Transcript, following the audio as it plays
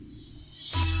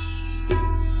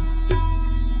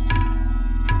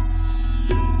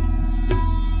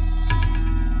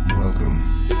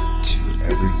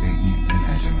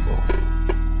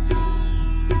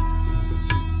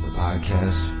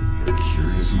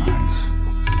minds.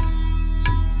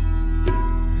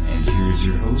 And here is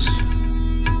your host,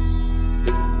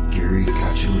 Gary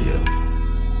Cacciolillo.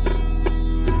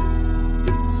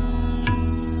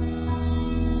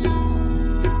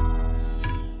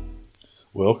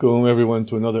 Welcome, everyone,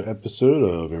 to another episode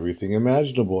of Everything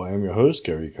Imaginable. I am your host,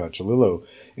 Gary Cacciolillo.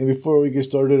 And before we get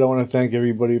started, I want to thank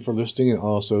everybody for listening and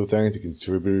also thank the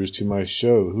contributors to my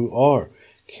show, who are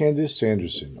Candace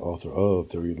Sanderson, author of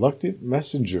The Reluctant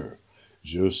Messenger;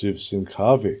 Joseph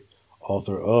Simkovic,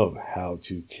 author of How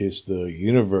to Kiss the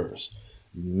Universe;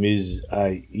 Ms.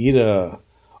 Aida,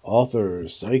 author,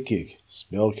 psychic,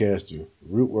 spellcaster,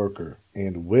 root worker,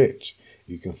 and witch.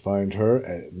 You can find her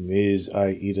at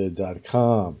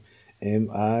MsAida.com,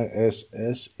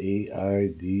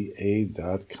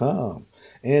 MISSAIDA.com.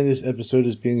 And this episode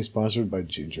is being sponsored by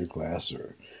Ginger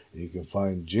Glasser. You can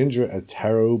find Ginger at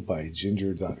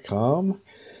tarotbyginger.com.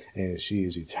 And she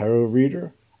is a tarot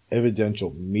reader,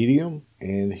 evidential medium,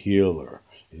 and healer.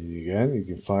 And again, you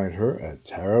can find her at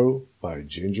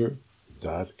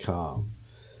tarotbyginger.com.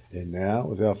 And now,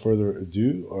 without further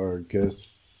ado, our guest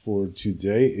for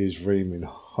today is Raymond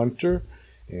Hunter,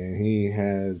 and he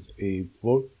has a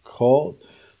book called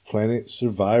Planet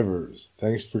Survivors.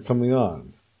 Thanks for coming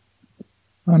on.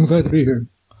 I'm glad to be here.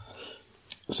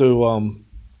 So,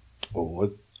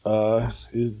 what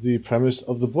is the premise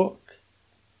of the book?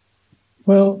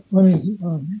 Well, let me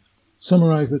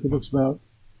summarize what the book's about.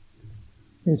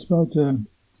 It's an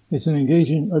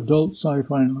engaging adult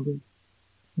sci-fi novel.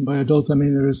 And by adult, I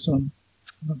mean there is some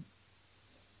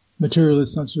material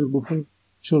that's not suitable for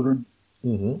children.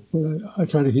 Mm-hmm. But I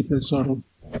try to keep that subtle.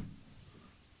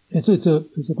 It's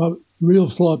about real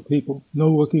flawed people.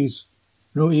 No Wookiees,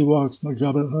 no Ewoks, no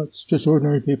Jabba the Hutts, just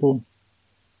ordinary people.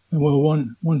 And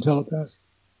one telepath.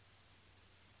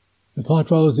 The plot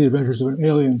follows the adventures of an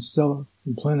alien, Stella,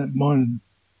 from planet Mun,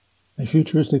 a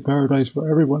futuristic paradise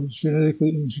where everyone is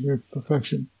genetically engineered to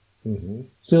perfection. Mm-hmm.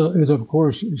 Stella is, of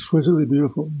course, exquisitely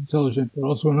beautiful and intelligent, but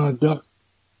also an odd duck.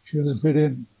 She doesn't fit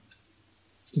in.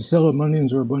 The Stella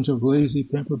Munians are a bunch of lazy,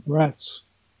 pampered brats.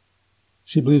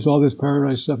 She believes all this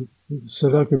paradise stuff is a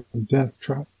seductive death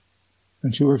trap,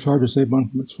 and she works hard to save Mun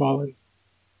from its folly,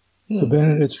 to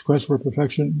abandon its quest for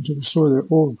perfection and to restore their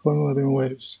old, fun-loving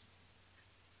ways.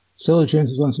 Stella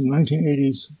chances on some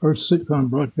 1980s Earth sitcom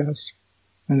broadcasts,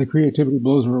 and the creativity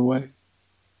blows her away.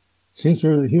 It seems to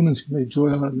her that humans can make joy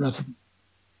out of nothing.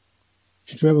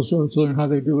 She travels to Earth to learn how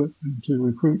they do it and to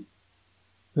recruit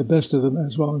the best of them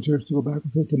as volunteers to go back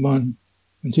with her to Mun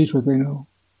and teach what they know.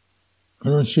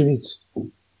 On Earth, she meets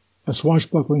a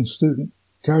swashbuckling student,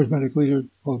 charismatic leader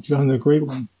called John the Great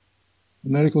One, a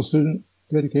medical student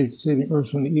dedicated to saving Earth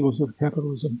from the evils of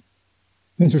capitalism.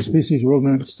 Interspecies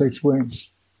romance takes wing.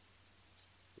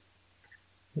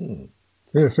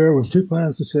 Their affair with two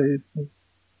planets to save.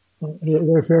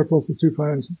 Their affair plus the two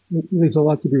planets leaves a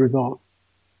lot to be resolved.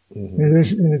 Mm-hmm. In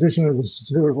addition to the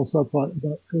satirical subplot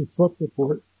about a Foot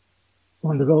report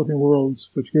on developing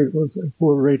worlds, which gave Earth a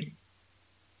poor rating.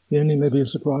 The ending may be a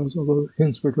surprise, although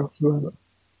hints were dropped throughout it.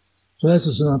 So that's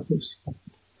a synopsis.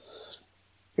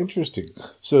 Interesting.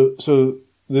 So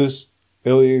this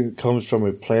alien comes from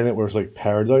a planet where it's like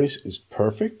paradise is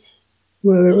perfect?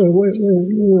 Well,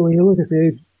 when you look at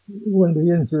when you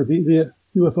get into the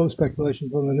UFO speculation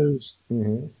from the news,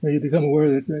 mm-hmm. you become aware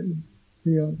that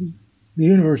the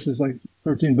universe is like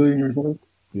 13 billion years old.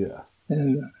 Yeah.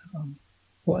 And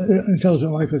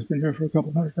intelligent life has been here for a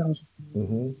couple 100,000.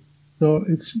 Mm-hmm. So I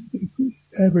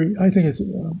think it's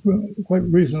quite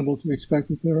reasonable to expect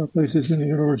that there are places in the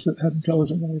universe that have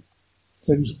intelligent life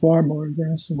that is far more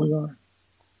advanced than we are.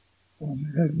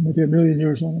 It had maybe 1 million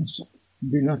years on us.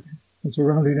 It'd be nothing. It's a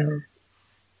rounding error.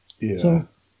 Yeah. So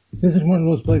this is one of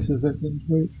those places that's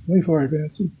way far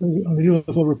advanced. It's on the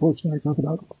UFO reports when I talk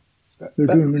about they're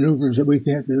doing maneuvers that we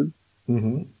can't do.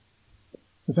 Mm-hmm.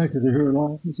 The fact that they're here at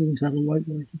all, it doesn't travel light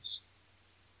years, it's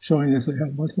showing that they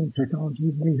have much more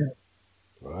technology than we have.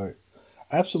 Right.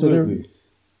 Absolutely.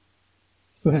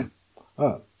 So go ahead.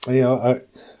 I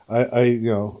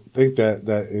think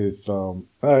that if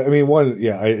I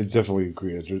definitely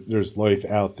agree. There's life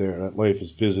out there. That life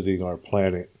is visiting our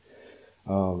planet.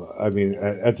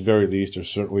 At the very least, they're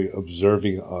certainly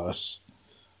observing us.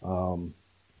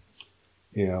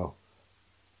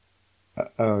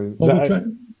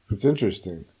 It's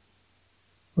interesting.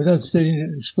 Without stating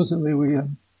it explicitly, we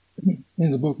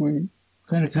in the book we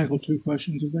kind of tackle two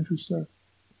questions of interest there.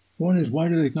 One is, why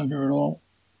do they come here at all?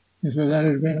 If they're that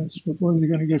advanced, what are they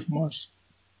going to get from us?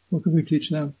 What can we teach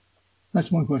them? That's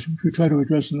one question, which we try to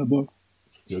address in the book.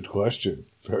 Good question.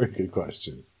 Very good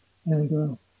question. And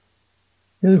the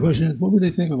other question is, what would they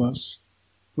think of us?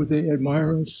 Would they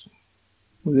admire us?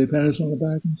 where they pat us on the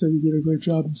back and say we did a great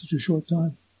job in such a short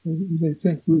time. They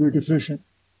think we were deficient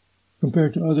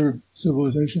compared to other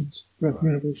civilizations throughout the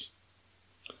universe.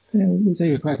 And we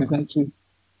take a crack at that too.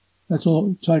 That's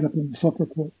all tied up in the fuck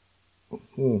report.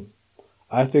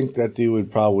 I think that they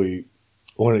would probably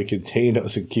want to contain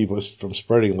us and keep us from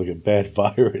spreading like a bad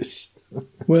virus.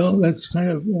 Well, that's kind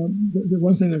of the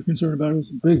one thing they're concerned about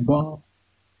is the big bomb.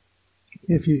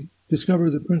 If you discover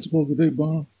the principle of the big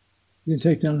bomb, you can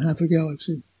take down half a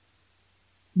galaxy,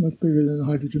 much bigger than the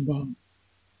hydrogen bomb.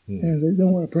 And they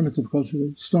don't want a primitive culture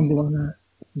to stumble on that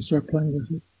and start playing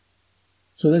with it.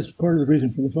 So that's part of the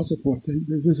reason for the fuck report. They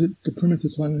visit the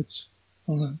primitive planets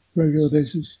on a regular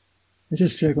basis and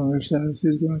just check on their status, see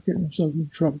if they're not getting themselves in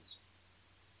trouble.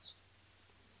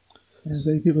 And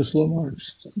they give us low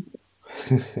marks.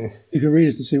 You can read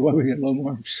it to see why we get low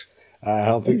marks. I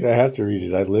don't think I have to read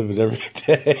it. I live it every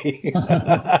day.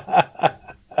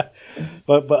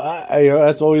 but I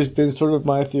that's always been sort of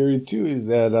my theory too, is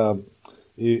that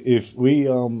if we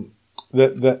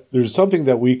that there's something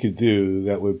that we could do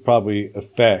that would probably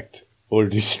affect or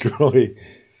destroy,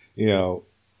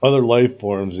 other life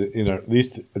forms in our, at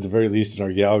least at the very least in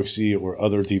our galaxy or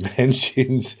other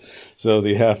dimensions. So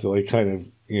they have to like kind of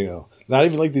not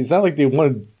even like it's not like they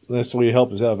want to necessarily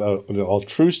help us out of an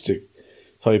altruistic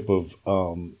type of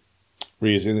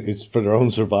reason. It's for their own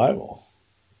survival.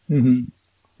 Mm-hmm.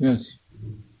 Yes.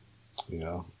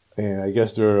 And I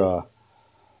guess we're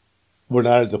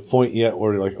not at the point yet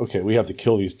where they're like, okay, we have to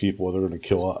kill these people or they're going to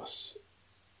kill us.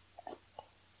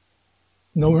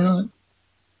 No, we're not.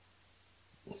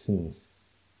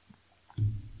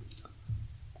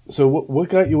 So what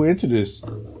got you into this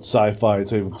sci-fi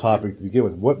type of topic to begin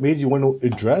with? What made you want to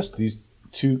address these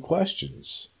two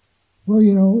questions? Well,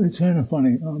 it's kind of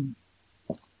funny.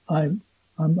 My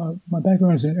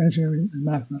background is in engineering and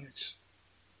mathematics.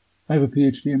 I have a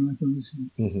PhD in mathematics.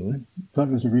 I thought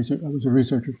I was a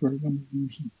researcher for a number of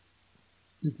years.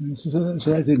 So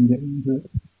that didn't get me into it.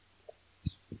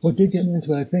 What did get me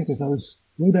into it, I think, is I was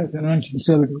way back in the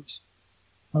 1970s.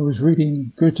 I was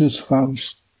reading Goethe's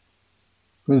Faust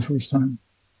for the first time.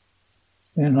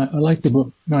 And I liked the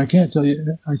book. Now, I can't tell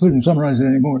you, I couldn't summarize it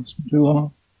anymore. It's been too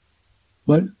long.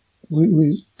 But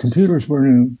computers were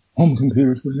new. Home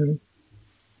computers were new.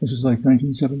 This is like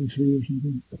 1973 or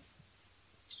something.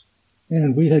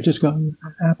 And we had just gotten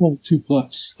an Apple II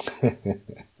Plus.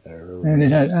 And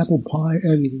it had Apple Pie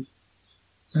editing.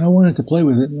 And I wanted to play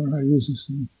with it and learn how to use this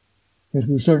thing. Because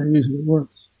we were starting to use it at work.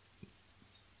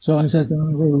 So I sat down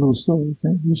and wrote a little story.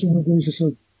 And it was on the basis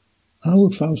of how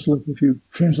would Faust look if you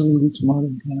translated it to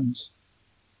modern times?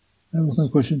 That was my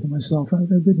question to myself. I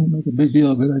didn't make a big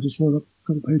deal of it. I just wrote up a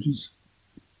couple pages.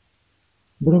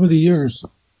 But over the years,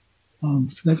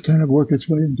 that kind of worked its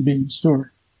way into being a story.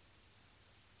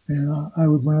 And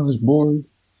when I was bored,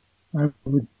 I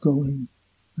would go and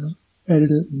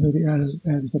edit it and maybe add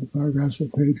a couple paragraphs or a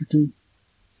page or two.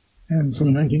 And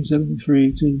from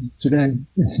 1973 to today,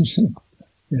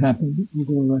 it happened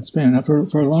over that span. Now,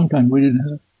 for a long time, we didn't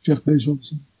have Jeff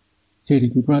Bezos and Katie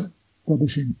Kubrick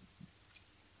publishing.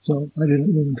 So I didn't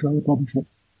even try to publish it.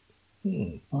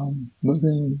 But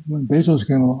then when Bezos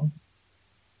came along,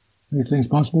 made things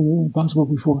possible that were impossible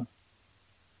before.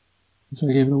 So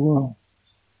I gave it a whirl.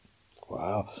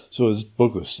 Wow. So this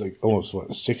book was like almost,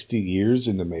 60 years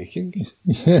in the making?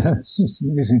 Yeah, it's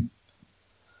amazing.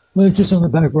 Well, it's just on the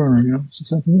back burner, It's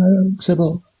something,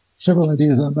 several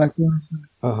ideas on the back burner.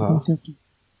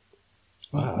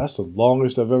 Wow, that's the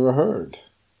longest I've ever heard.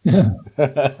 Yeah.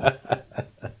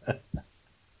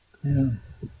 Yeah.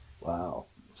 Wow.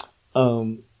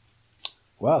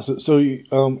 Wow. So you,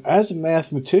 as a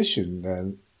mathematician,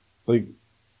 then,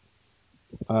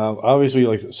 obviously,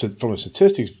 from a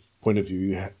statistics point of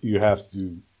view, you have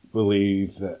to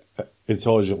believe that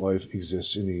intelligent life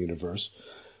exists in the universe.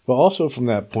 But also from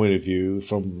that point of view,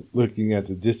 from looking at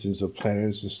the distance of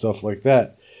planets and stuff like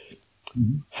that,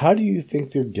 how do you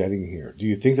think they're getting here? Do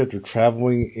you think that they're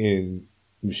traveling in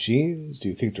machines? Do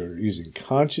you think they're using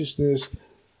consciousness?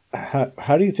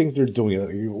 How do you think they're doing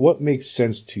it? What makes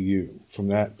sense to you from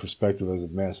that perspective as a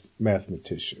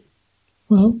mathematician?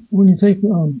 Well, when you take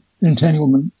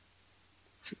entanglement,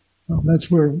 that's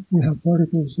where we have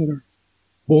particles that are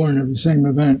born of the same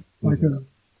event, like a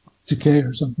decay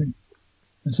or something.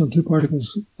 And so two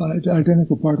particles,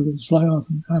 identical particles, fly off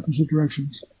in opposite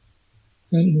directions.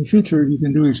 And in the future, you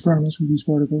can do experiments with these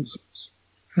particles.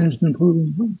 And it's been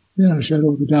proven, beyond a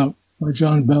shadow of a doubt, by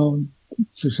John Bell and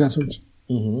successors,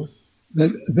 that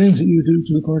the things that you do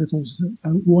to the particles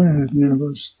at one end of the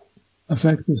universe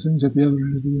affect the things at the other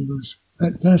end of the universe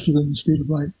at faster than the speed of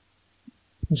light.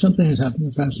 something is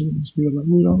happening faster than the speed of light.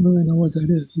 We don't really know what that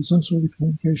is. It's some sort of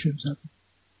communication is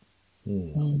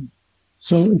happening.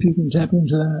 So if you can tap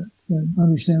into that and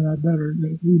understand that better,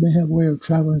 that we may have a way of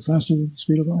traveling faster than the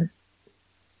speed of light.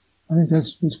 I think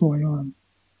that's what's going on.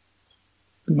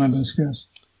 Be my best guess.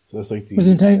 So that's like but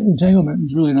the entanglement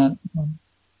is really not.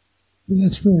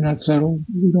 That's really not settled.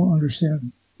 We don't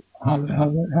understand how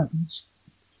that happens.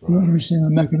 Right. We don't understand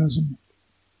the mechanism.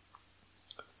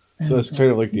 So that's kind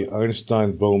of like the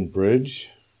Einstein-Bohm bridge?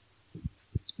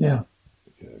 Yeah.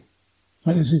 Okay.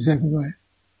 That's exactly right.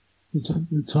 It's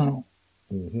the tunnel.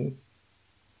 Mm-hmm.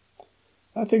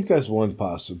 I think that's one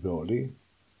possibility.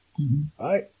 Mm-hmm.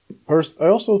 I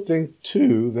also think,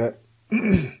 too, that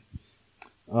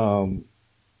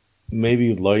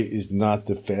maybe light is not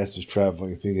the fastest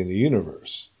traveling thing in the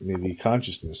universe. Maybe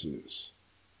consciousness is.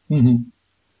 Mm-hmm.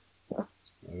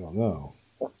 I don't know.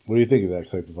 What do you think of that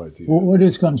type of idea? Well, what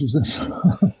is consciousness?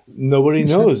 Nobody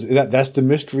knows. That's the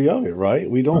mystery of it, right?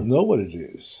 We don't know what it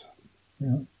is.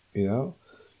 Yeah. You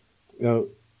know,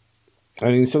 I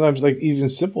mean, sometimes like even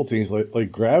simple things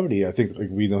like gravity, I think like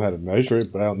we know how to measure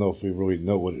it, but I don't know if we really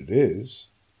know what it is.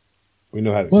 We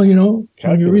know how to. Well, when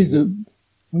you read it.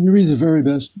 the very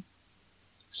best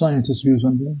scientists' views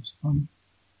on things,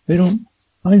 they don't.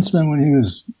 Einstein, when he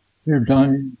was there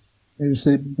dying, made a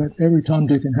statement that every Tom,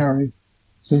 Dick, and Harry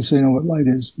thinks they know what light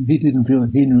is, but he didn't feel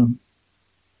like he knew.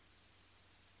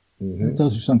 Mm-hmm. That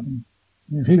tells you something.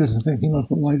 If he doesn't think he knows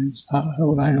what light is, how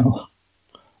would I know?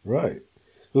 Right.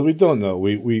 Because we don't know.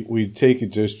 We take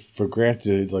it just for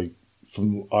granted, like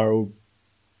from our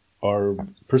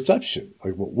perception,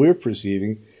 like what we're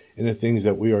perceiving and the things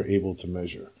that we are able to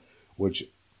measure, which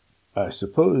I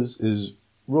suppose is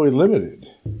really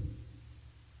limited.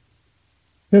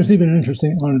 There's even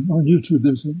interesting on YouTube.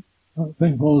 There's a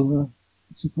thing called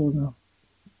what's it called now?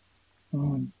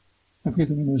 I forget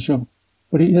the name of the show,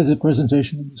 but he has a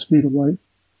presentation of the speed of light,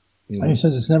 and he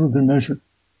says it's never been measured,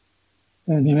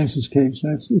 and he makes his case.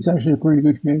 And it's actually a pretty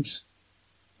good case,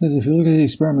 because if you look at the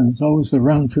experiment, it's always the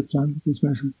round trip time that gets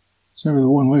measured. It's never the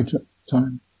one-way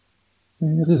time.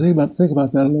 And you have to think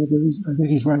about that a little bit. I think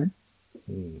he's right.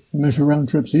 You measure round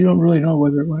trips, so you don't really know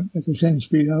whether it went at the same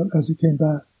speed out as it came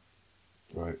back.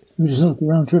 Right. You just know that the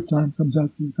round trip time comes out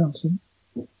to be constant.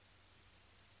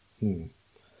 I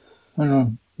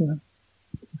don't know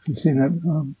if you've seen that.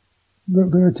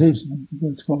 Veritation, I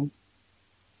think it's called.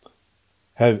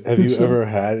 Have you ever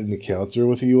had an encounter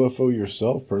with a UFO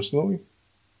yourself, personally?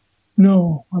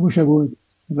 No, I wish I would.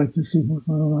 I'd like to see with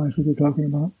my own eyes what they're talking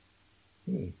about.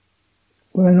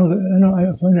 But I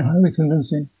find it highly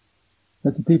convincing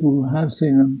that the people who have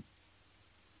seen them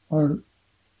are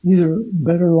either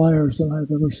better liars than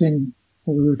I've ever seen,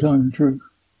 or they're telling the truth.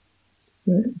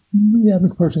 The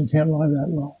average person can't lie that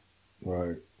well.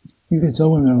 Right. You can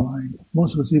tell when they're lying.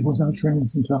 Most of us, even without training,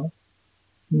 can tell.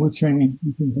 And with training,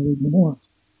 you can tell even more.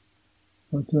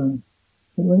 But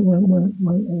when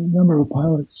a number of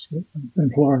pilots in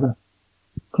Florida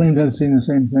claim to have seen the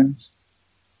same things,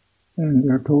 and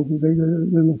they're told that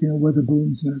they're looking at weather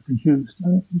balloons and they're confused. I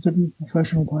don't think they're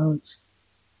professional pilots.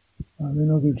 They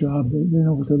know their job. They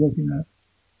know what they're looking at.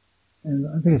 And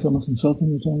I think it's almost insulting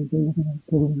to tell them that they're looking at a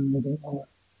balloon and they don't know it.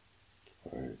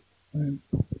 Right. And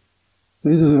so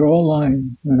either they're all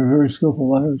lying and they're very skillful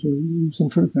liars, or there's some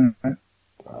truth in it.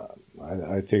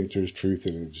 I think there's truth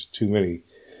in it.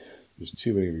 There's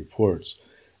too many reports.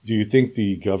 Do you think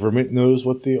the government knows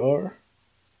what they are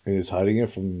and is hiding it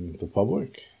from the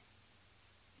public?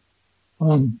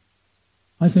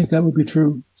 I think that would be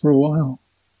true for a while.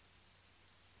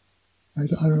 I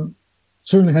don't.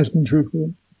 Certainly has been true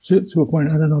to a point.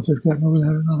 I don't know if they've gotten over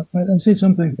that or not. I've seen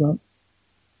some things about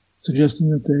suggesting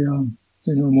that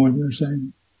they know more than they're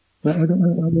saying, but I don't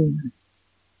really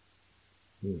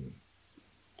know.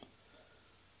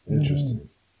 Interesting.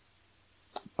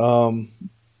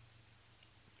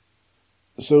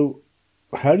 So,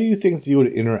 how do you think you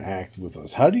would interact with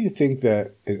us? How do you think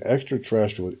that an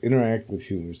extraterrestrial would interact with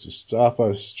humans to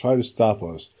try to stop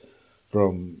us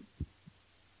from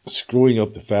screwing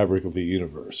up the fabric of the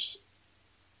universe?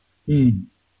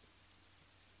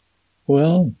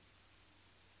 Well,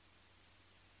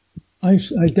 I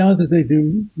doubt that they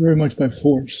do very much by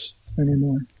force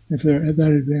anymore, if they're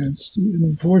that advanced. I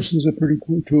mean, force is a pretty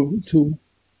crude tool.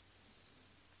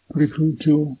 Pretty crude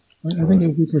tool. I think it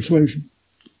would be persuasion.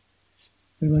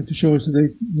 They like to show us that they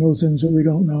know things that we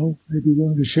don't know. They'd be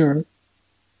willing to share it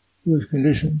with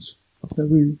conditions that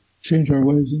we change our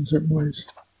ways in certain ways.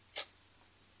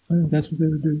 I think that's what they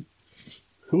would do.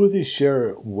 Who would they share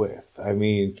it with? I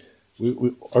mean,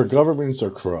 our governments are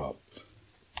corrupt.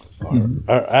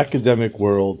 Our academic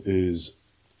world is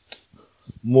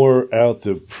more out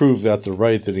to prove that they're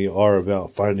right than they are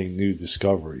about finding new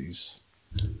discoveries.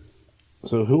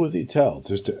 So who would they tell?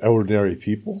 Just to ordinary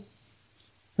people?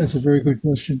 That's a very good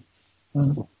question.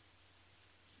 You're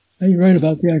right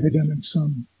about the academics.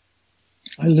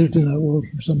 I lived in that world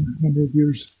for some number of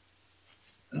years,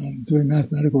 doing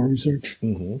mathematical research.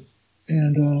 Mm-hmm.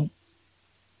 And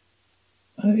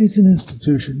it's an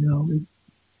institution,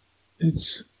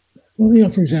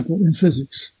 for example, in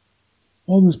physics,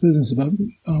 all this business about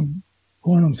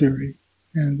quantum theory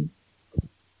and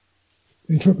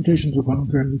interpretations of quantum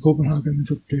theory, the Copenhagen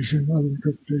interpretation, other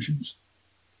interpretations.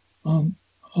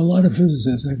 A lot of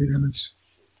physicists, academics,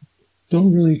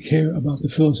 don't really care about the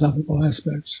philosophical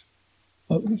aspects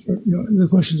of the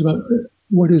questions about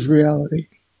what is reality.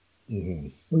 Mm-hmm.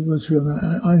 What's real?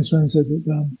 Einstein said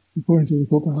that according to the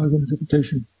Copenhagen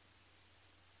interpretation,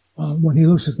 when he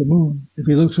looks at the moon, if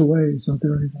he looks away, it's not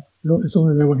there anymore. It's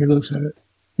only there when he looks at it.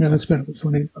 That's kind of a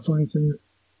funny thing,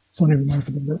 funny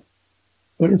remarkable bit.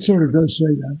 But it sort of does say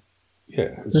that.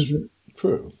 Yeah, it's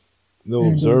true. No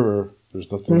observer, there's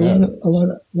nothing there. there. A lot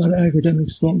of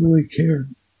academics don't really care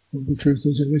what the truth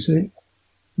is.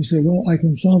 They say, well, I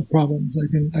can solve problems. I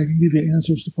can give you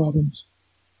answers to problems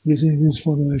using these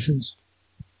formulations.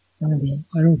 And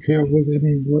I don't care what they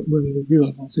mean, whether they're real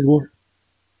or not, they work.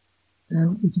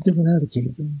 And it's a different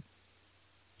attitude. And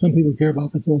some people care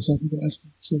about the philosophical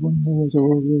aspects. They want to know what the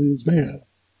world really is made of,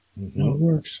 how it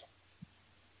works.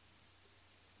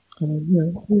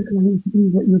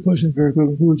 Your question is very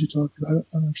good. Who would you talk to?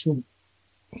 I'm not sure.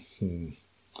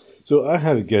 So I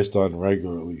have a guest on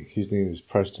regularly. His name is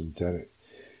Preston Dennett.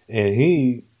 And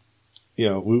he,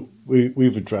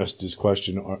 we've addressed this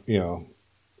question,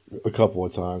 a couple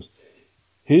of times.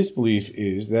 His belief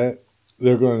is that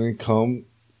they're going to come.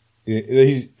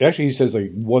 He says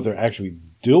like what they're actually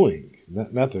doing.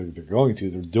 Not that they're going to.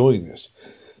 They're doing this.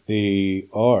 They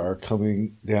are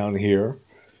coming down here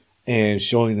and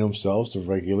showing themselves to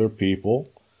regular people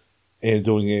and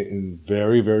doing it in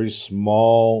very, very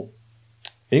small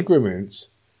increments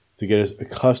to get us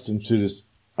accustomed to this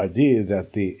idea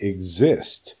that they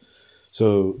exist.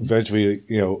 So eventually,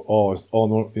 they'll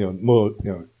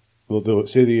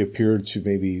say they appeared to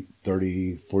maybe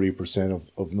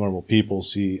 30-40% of normal people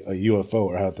see a UFO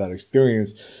or have that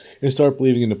experience and start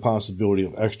believing in the possibility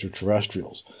of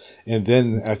extraterrestrials. And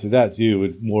then after that, they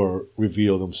would more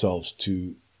reveal themselves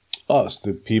to us,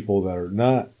 the people that are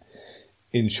not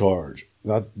in charge,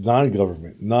 not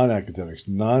non-government, non-academics,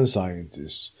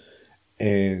 non-scientists.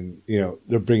 And,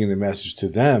 they're bringing the message to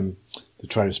them to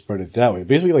try to spread it that way.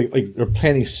 Basically, like they're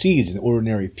planting seeds in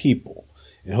ordinary people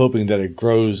and hoping that it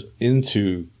grows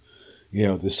into,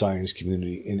 the science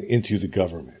community and into the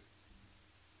government.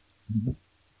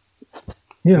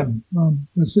 Yeah,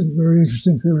 that's a very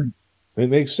interesting theory. It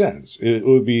makes sense. It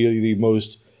would be the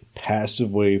most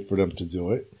passive way for them to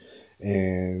do it.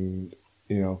 And,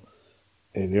 and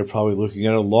they're probably looking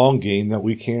at a long game that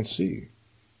we can't see.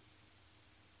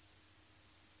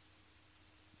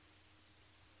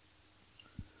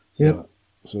 Yep.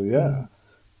 So yeah.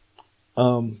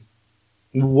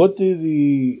 What did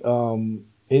in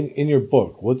your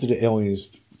book, what did the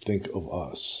aliens think of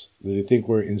us? Did they think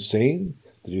we're insane?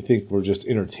 Did they think we're just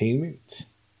entertainment?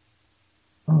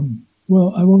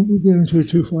 Well, I won't get into it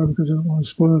too far because I don't want to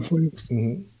spoil it for you.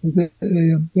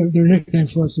 Mm-hmm. Their nickname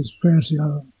for us is Fantasy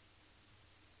Island.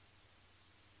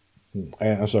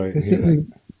 I'm sorry.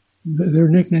 Their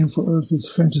nickname for Earth is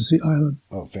Fantasy Island.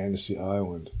 Oh, Fantasy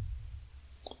Island.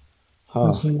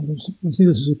 Huh. So we see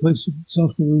this as a place of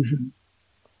self-delusion.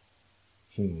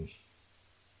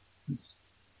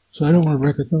 So I don't want to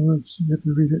wreck it, though. You have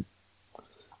to read it.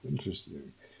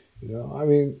 Interesting.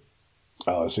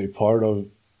 I would say part of,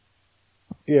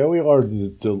 we are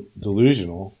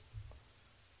delusional,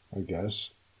 I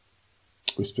guess.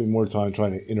 We spend more time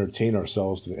trying to entertain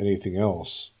ourselves than anything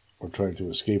else, or trying to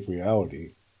escape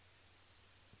reality.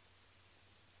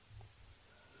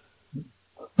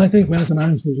 I think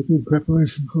mathematics was a good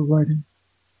preparation for writing.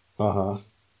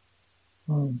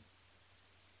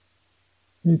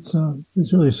 It's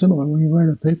really similar. When you write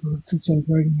a paper, it's like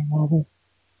writing a novel.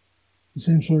 The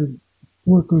same sort of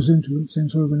work goes into it, same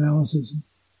sort of analysis.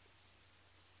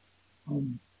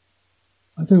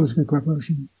 I think it was good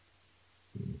preparation.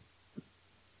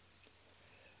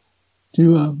 Do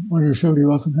you, on your show, do you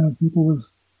often have people with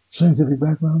scientific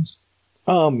backgrounds?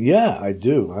 Yeah, I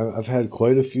do. I've had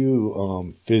quite a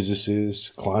few physicists,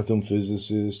 quantum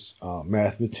physicists,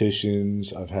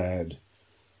 mathematicians. I've had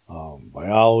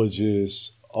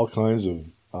biologists, all kinds of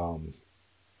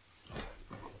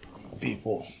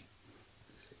people.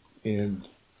 And,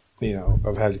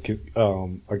 I've had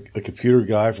a computer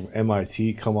guy from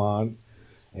MIT come on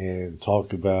and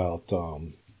talk about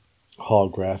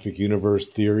holographic universe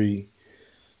theory.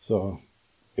 So,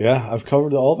 yeah, I've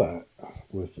covered all that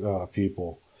with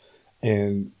people.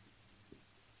 And,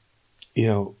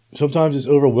 sometimes it's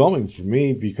overwhelming for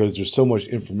me because there's so much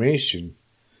information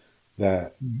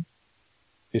that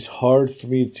it's hard for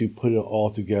me to put it all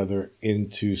together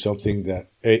into something that,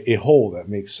 a whole that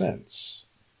makes sense.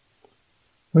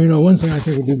 Well, one thing I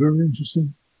think would be very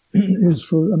interesting is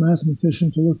for a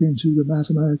mathematician to look into the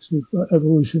mathematics of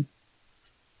evolution.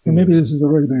 And maybe this has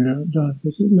already been done,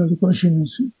 but the question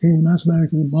is, can you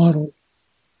mathematically model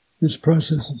this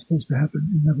process that's supposed to happen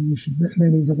in evolution?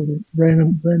 Maybe have a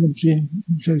random gene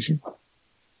mutation,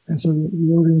 and so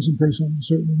the organism takes on a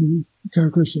certain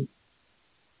characteristic.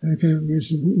 And the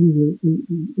characteristic either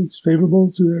it's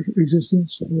favorable to their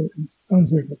existence or it's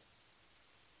unfavorable.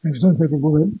 And if it's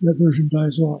unfavorable, that version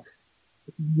dies off.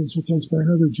 It's replaced by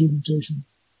another gene mutation.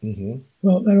 Mm-hmm.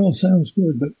 Well, that all sounds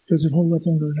good, but does it hold up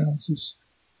under analysis?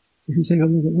 If you take a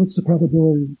look at what's the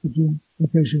probability that the gene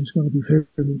mutation is going to be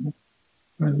favorable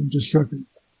rather than destructive?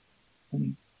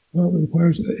 Well,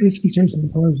 each mutation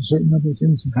requires a certain number of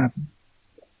things to happen.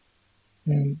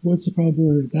 And what's the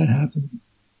probability of that happening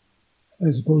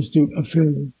as opposed to a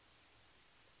failure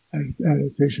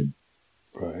adaptation?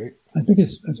 Right. I think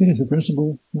it's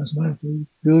addressable mathematically.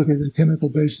 If you look at the chemical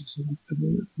basis of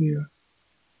the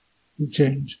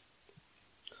change.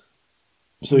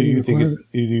 So does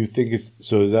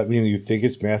that mean you think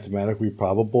it's mathematically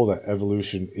probable that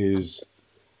evolution is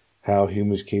how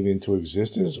humans came into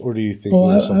existence, or do you think?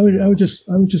 I would just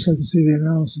like to see the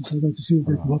analysis. I'd like to see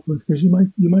what they come up with, because you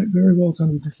might very well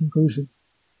come to the conclusion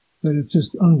that it's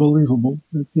just unbelievable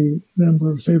that the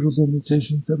number of favorable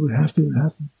mutations that would have to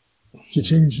happen to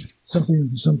change something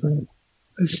into something,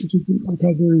 the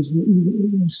probability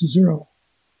is to zero.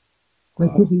 That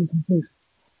could be the conclusion.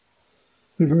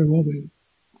 Could very well be.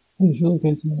 If you look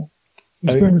at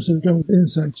experiments that are done with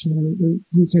insects, they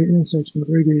mutate insects with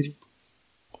radiation,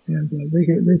 and they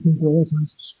can grow all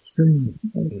kinds of strange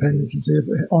appendages. They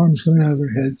have arms coming out of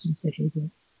their heads and stuff like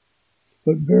that.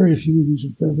 But very few of these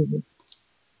are favorable.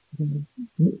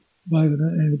 Live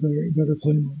and a better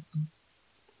claim on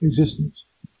existence.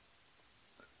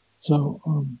 So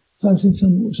I've seen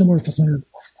some work to kind of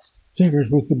tinkers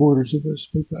with the borders of this,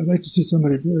 but I'd like to see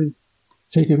somebody really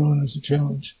take it on as a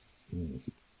challenge.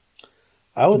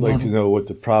 I would like to know what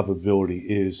the probability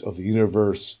is of the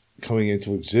universe coming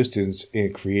into existence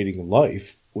and creating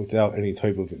life without any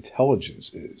type of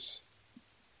intelligence is.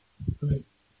 Right.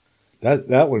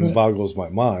 That one boggles my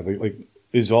mind. Like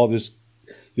is all this?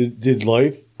 Did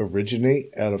life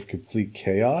originate out of complete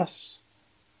chaos?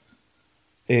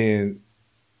 And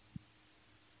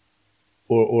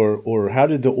or how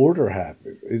did the order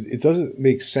happen? It doesn't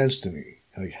make sense to me.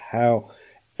 Like how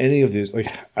any of this,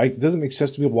 it doesn't make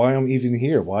sense to me why I'm even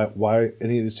here, why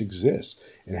any of this exists,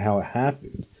 and how it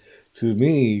happened. To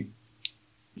me,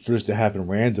 for this to happen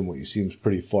randomly seems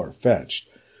pretty far-fetched.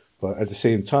 But at the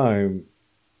same time,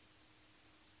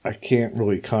 I can't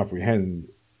really comprehend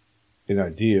an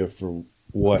idea for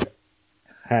what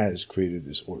has created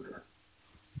this order.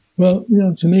 Well,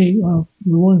 to me,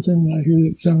 the one thing I hear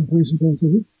that sounds pretty simple is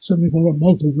something called a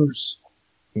multiverse.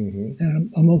 Mm-hmm.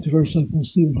 And a multiverse, like when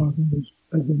Stephen Hawking was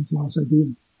advancing this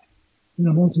idea. In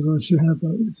a multiverse, you have,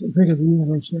 think of the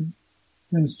universe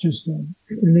as just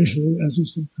initially as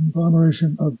just a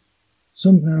conglomeration of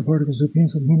some nanoparticles that came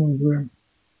from who knows where.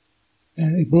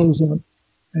 And it blows up.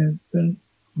 And then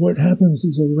what happens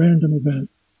is a random event.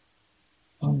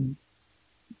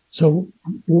 So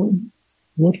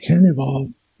what can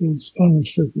evolve is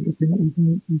unrestricted.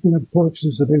 You can have quarks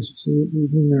as the basis of the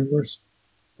universe.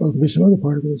 Or it could be some other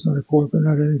particle that's not a quark or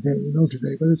not anything we know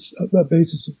today, but it's a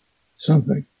basis of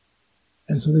something.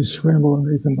 And so they scramble and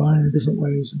they combine in different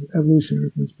ways, and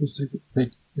evolutionary principles take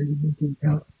it into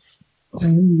account.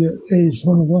 And you get age,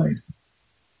 form of life.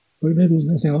 But maybe it's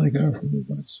nothing like our form of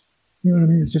life. You know what I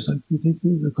mean? It's just like you take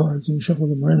the cards and you shuffle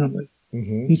them randomly.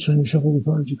 Mm-hmm. Each time you shuffle the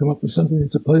cards, you come up with something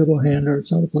that's a playable hand or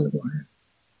it's not a playable hand.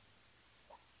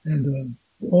 And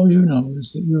all you know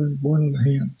is that you're in one of the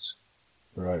hands.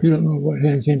 Right. You don't know what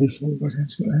hand came before, what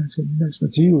hand's going to be next.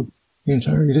 But to you, the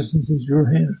entire existence is your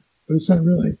hand. But it's not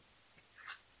really.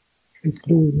 It's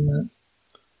cooler than that.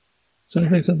 So I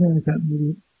think something like that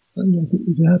maybe,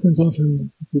 if it happens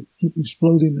often, if you keep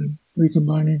exploding and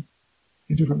recombining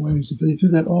in different ways, if you do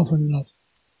that often enough,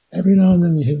 every now and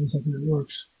then you hit on something that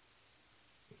works.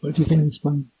 But you can't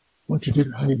explain what you did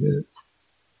or how you did it.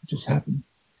 It just happened.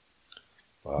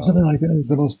 Wow. Something like that is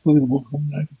the most believable thing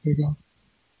that I can think of.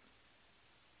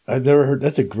 I've never heard.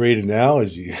 That's a great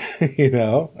analogy.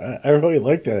 I really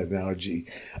like that analogy.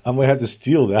 I might have to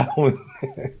steal that one.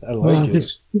 I like it.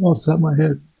 Just off the top of my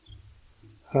head.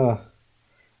 Huh.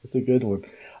 That's a good one.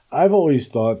 I've always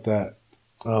thought that,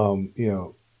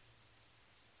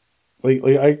 like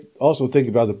I also think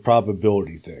about the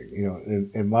probability thing,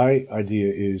 and my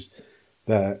idea is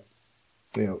that,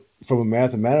 from a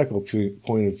mathematical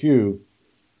point of view,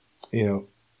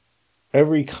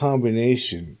 every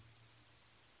combination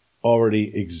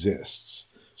already exists.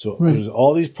 So Right. there's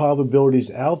all these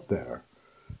probabilities out there,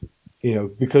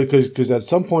 because at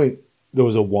some point there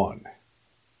was a 1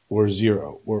 or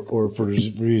 0, or for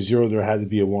 0 there had to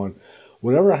be a 1.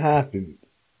 Whatever happened,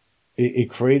 it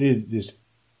created this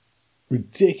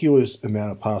ridiculous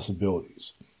amount of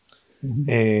possibilities. Mm-hmm.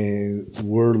 And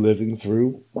we're living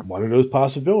through one of those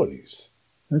possibilities.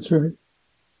 That's right.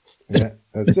 Yeah,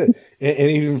 that's it. And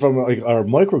even from like our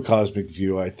microcosmic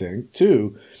view, I think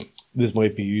too, this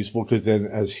might be useful because then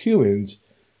as humans,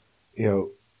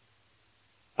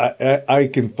 I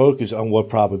can focus on what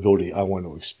probability I want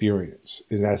to experience,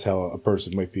 and that's how a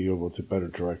person might be able to better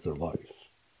direct their life.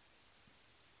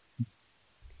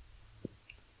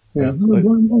 Yeah,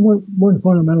 one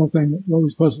fundamental thing that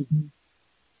always puzzles me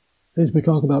is we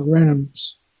talk about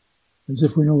randomness, as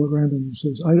if we know what randomness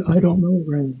is. I don't know what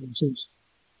randomness is.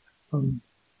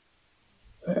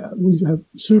 We have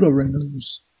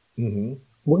pseudo-randomness. Mm-hmm.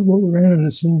 What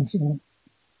randomness means,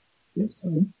 at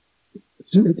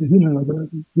the human level,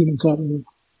 human thought level,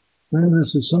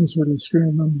 randomness is some sort of string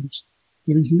of numbers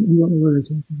because you don't know where they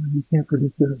came from and you can't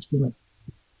predict where it's going.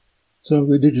 So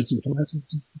the digits of pi, for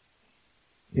example.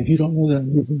 If you don't know that,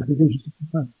 you think the digits of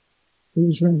pi. It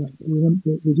is random.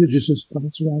 The digits just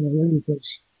bounce around all over the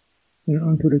place in an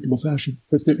unpredictable fashion.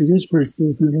 But it is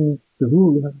predictable if you know the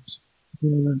rule of randomness. You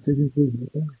know that they include the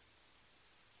thing.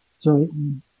 So,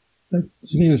 that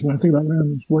to me is when I think about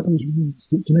randomness, what is randomness?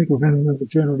 To make a random number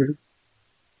generator,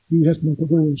 you have to make a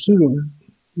very pseudo-random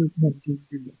number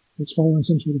generator. It's following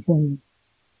some sort of formula.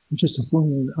 It's just a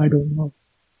formula that I don't know.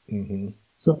 Mm-hmm.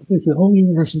 So if the whole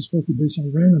universe is supposed to be based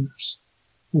on randomness,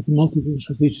 like the multiverse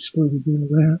with each square would be a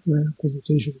random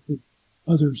presentation of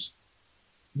others,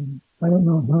 I don't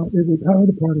know how are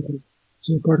the particles.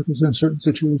 So the particles in a certain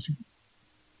situation,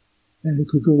 and it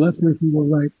could go left or it could go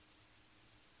right.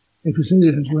 If you say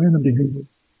it has random behavior,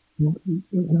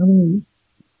 not only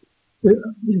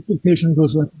it occasionally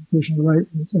goes left, occasionally right,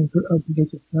 in its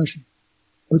unpredictable fashion,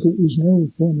 but there is no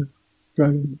formula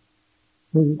driving it.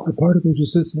 The particle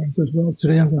just sits there and says, well,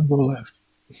 today I'm going to go left.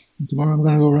 And tomorrow I'm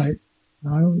going to go right.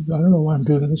 Now, I don't know why I'm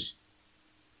doing this.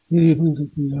 Either you believe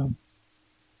that the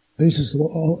basis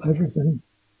of everything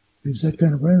is that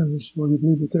kind of randomness, or you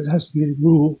believe that there has to be a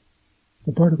rule.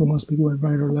 The particle must be going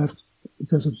right or left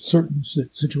because of a certain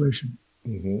situation.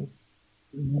 Mm-hmm.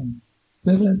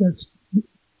 That's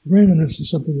randomness is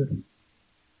something that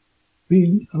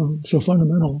being so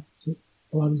fundamental to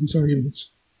a lot of these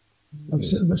arguments. I've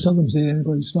seldom seen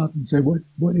anybody stop and say,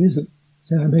 what is it?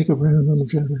 Can I make a random number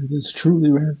generator that's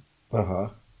truly random? Uh-huh.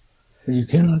 And you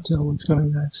cannot tell what's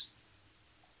coming next.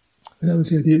 And that was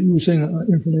the idea. You were saying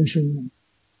information,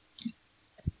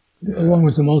 along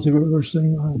with the multiverse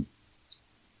thing.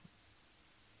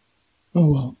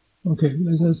 Okay,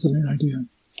 that's the main idea.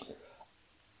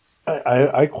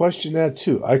 I question that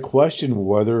too. I question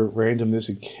whether randomness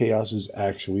and chaos is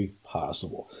actually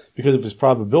possible. Because if it's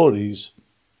probabilities,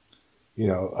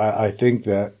 I think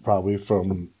that probably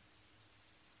from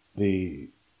the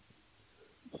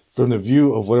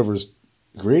view of whatever's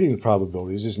creating the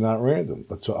probabilities, it's not random.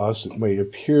 But to us, it may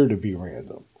appear to be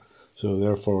random. So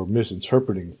therefore, we're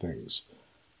misinterpreting things.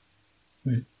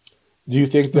 Right. Do you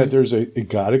think that there's a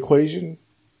God equation?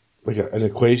 Like an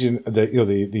equation that,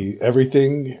 the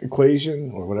everything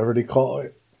equation or whatever they call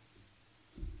it?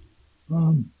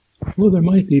 Well, there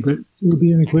might be, but it would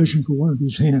be an equation for one of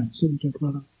these hands that we talked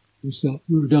about.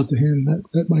 We were dealt a hand,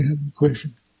 that might have an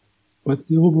equation. But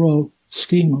the overall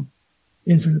scheme of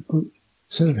infinite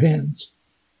set of hands,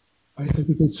 I think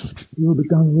it's a little bit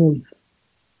down the road.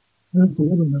 I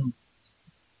don't know.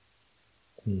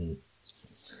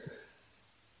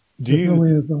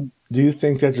 Do you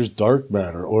think that there's dark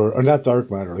matter or not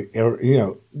dark matter,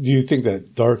 do you think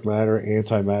that dark matter,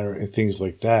 antimatter, and things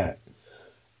like that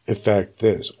affect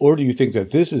this? Or do you think that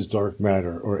this is dark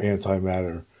matter or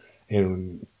antimatter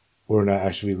and we're not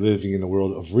actually living in the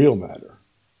world of real matter?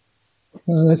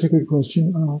 That's a good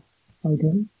question.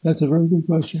 That's a very good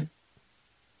question.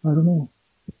 I don't know.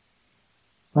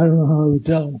 I don't know how I would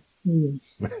tell.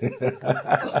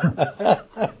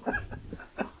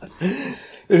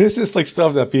 This is like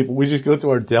stuff that we just go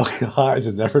through our daily lives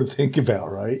and never think about,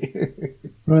 right?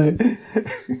 Right.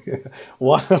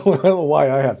 Why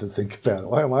I have to think about it?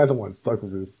 Why am I the one stuck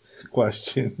with these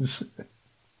questions?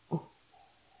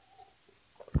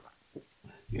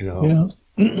 Yeah.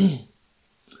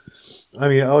 I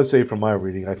mean, I would say from my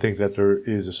reading, I think that there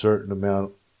is a certain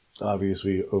amount,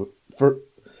 obviously,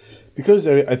 because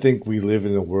I think we live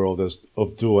in a world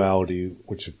of duality,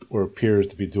 or appears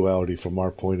to be duality from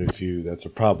our point of view, that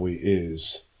there probably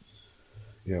is,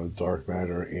 dark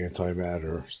matter,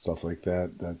 antimatter, stuff like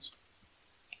that. That's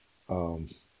Well,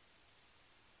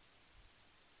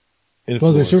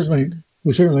 we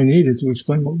certainly need it to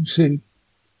explain what we see.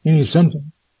 You need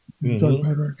something. Dark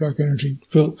matter, dark energy,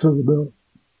 fill the bill.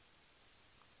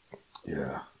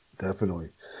 Yeah,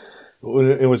 definitely.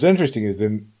 And what's interesting is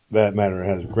then that matter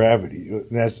has gravity.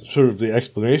 And that's sort of the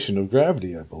explanation of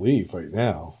gravity, I believe, right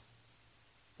now.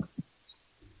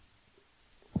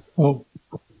 Oh.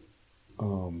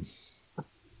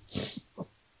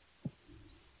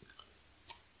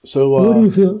 So, what do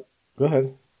you feel? Go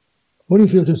ahead. What do you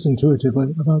feel just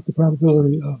intuitively about the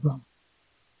probability of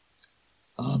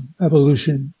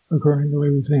evolution occurring the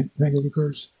way we think it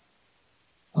occurs?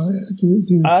 Do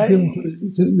you feel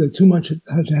that too much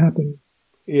had to happen?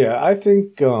 Yeah, I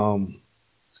think, one,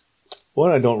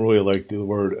 I don't really like the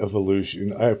word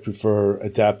evolution. I prefer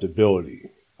adaptability.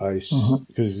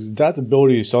 Because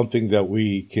adaptability is something that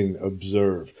we can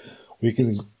observe. We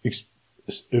can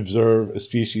observe a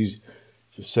species,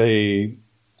 say,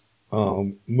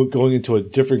 going into a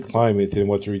different climate than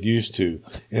what they're used to,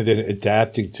 and then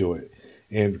adapting to it.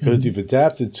 And because they've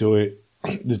adapted to it,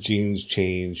 the genes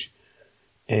change,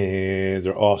 and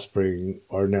their offspring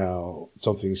are now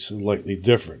something slightly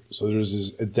different. So there's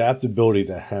this adaptability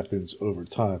that happens over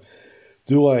time.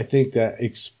 Do I think that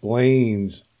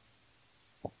explains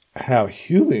how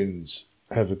humans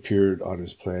have appeared on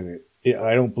this planet?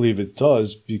 I don't believe it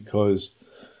does, because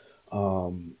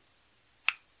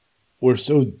we're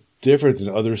so different than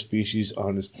other species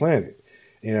on this planet.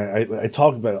 And I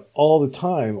talk about it all the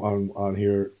time on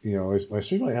here.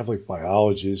 Especially when I have like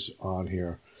biologists on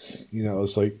here.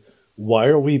 It's like, why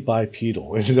are we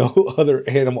bipedal? And no other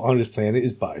animal on this planet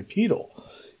is bipedal.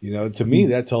 To me,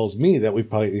 that tells me that we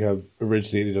probably have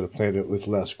originated on a planet with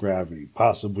less gravity,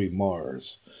 possibly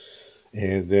Mars.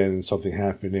 And then something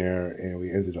happened there, and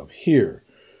we ended up here.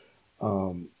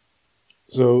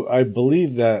 So I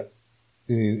believe that,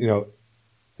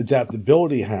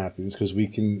 adaptability happens because we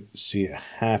can see it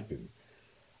happen.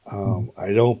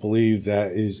 I don't believe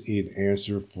that is an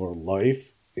answer for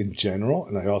life in general,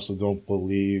 and I also don't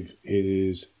believe it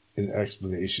is an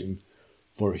explanation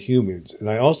for humans. And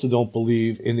I also don't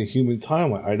believe in the human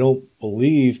timeline. I don't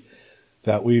believe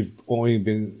that we've only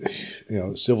been,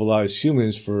 civilized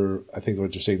humans for, I think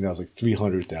what you're saying now is like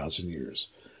 300,000 years.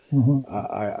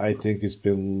 I think it's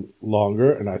been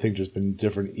longer, and I think there's been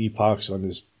different epochs on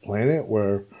this planet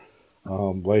where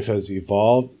life has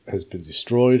evolved, has been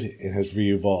destroyed, and has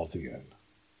re-evolved again.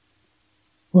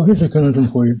 Well, here's a conundrum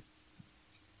for you.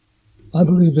 I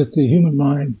believe that the human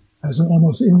mind has an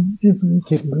almost infinite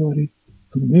capability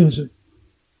for music.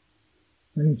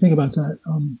 And you think about that.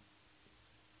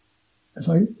 If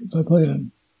I play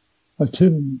a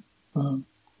tune, a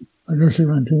nursery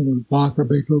rhyme tune of Bach or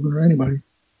Beethoven or anybody,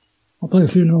 I'll play a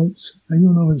few notes, and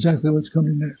you'll know exactly what's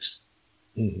coming next.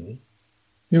 You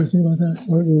ever think about that?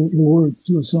 Or the words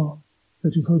to a song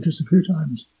that you've heard just a few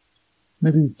times,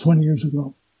 maybe 20 years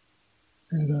ago,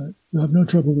 and you have no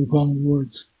trouble recalling the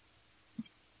words.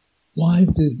 Why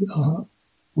did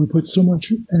we put so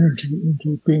much energy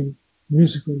into being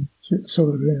musically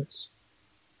so advanced?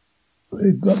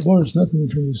 It borders nothing in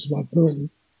terms of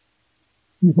probability.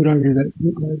 You could argue that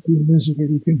being musically,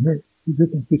 you can hear the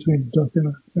difference between a duck and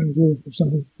a wolf or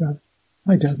something like that.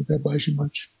 I doubt that buys you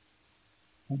much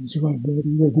on survivability.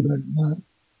 You'll do better than that.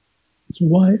 So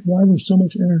why was so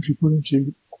much energy put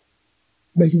into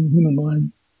making the human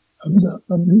mind a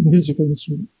musical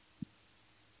instrument?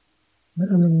 I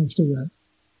never understood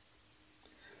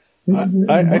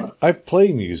that. I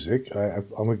play music.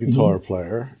 I'm a guitar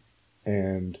player,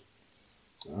 and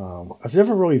I've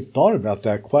never really thought about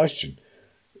that question.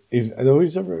 I've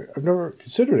never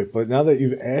considered it, but now that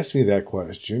you've asked me that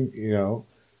question,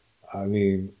 I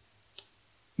mean,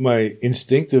 my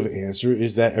instinctive answer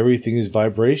is that everything is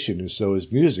vibration, and so is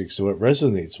music. So it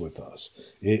resonates with us.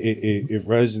 It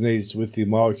resonates with the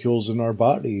molecules in our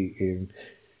body and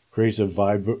creates a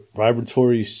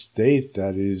vibratory state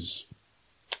that is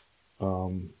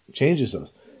changes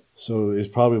us. So it's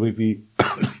probably be,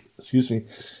 excuse me,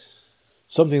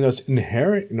 something that's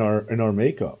inherent in our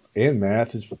makeup. And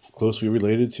math is closely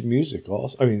related to music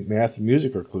also. I mean, math and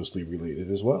music are closely related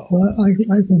as well. Well, I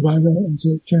can buy that as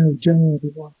a general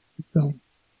one.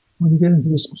 when you get into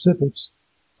the specifics,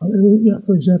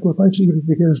 for example, if I give you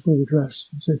the Gettysburg Address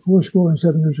and say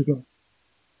 407 years ago,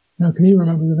 now can you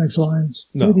remember the next lines?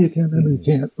 No. Maybe you can, maybe you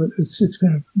can't, but it's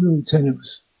kind of really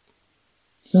tenuous.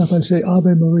 Now if I say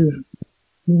Ave Maria,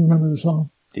 can you remember the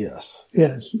song? Yes.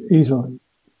 Yes, easily.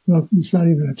 No, it's not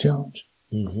even a challenge.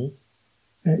 Mm-hmm.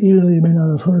 And even though you may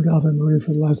not have heard Ave Maria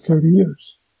for the last 30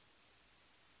 years.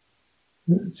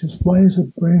 It's just, why is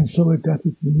the brain so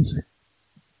adapted to music?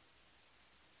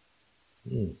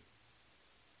 Mm.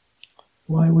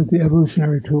 Why would the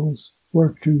evolutionary tools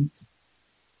work to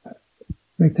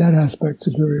make that aspect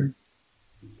superior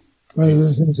rather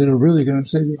than things that are really going to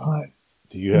save your hide?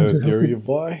 Do you have a theory of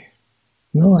why?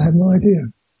 No, I have no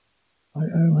idea. I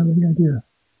don't have any idea.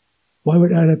 Why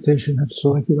would adaptation have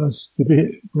selected us to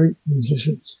be great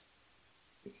musicians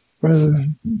rather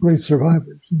than great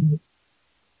survivors?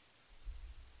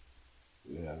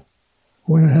 Yeah.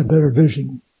 Why not have better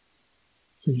vision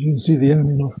so you can see the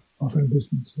enemy off in a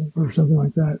distance or something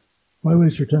like that? Why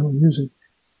waste your time on music?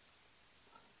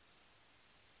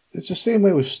 It's the same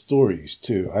way with stories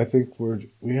too. I think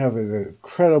we have an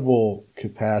incredible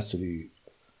capacity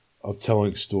of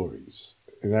telling stories,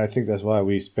 and I think that's why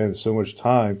we spend so much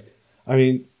time. I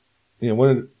mean, one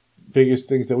of the biggest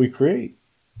things that we create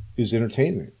is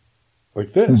entertainment,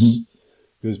 like this,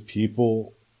 because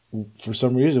people, for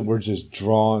some reason, we're just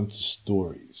drawn to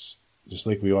stories, just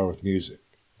like we are with music.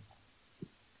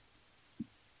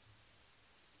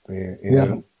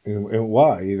 And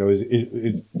why?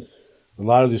 A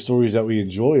lot of the stories that we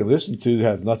enjoy and listen to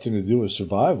have nothing to do with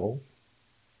survival.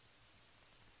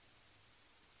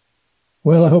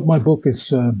 Well, I hope my book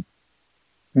is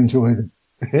enjoyed.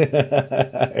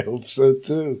 I hope so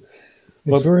too.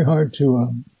 It's very hard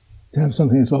to have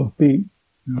something that's offbeat,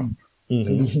 that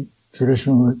isn't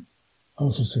traditional, but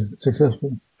also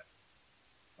successful.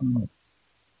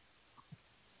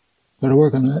 Got to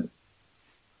work on that.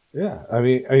 Yeah, I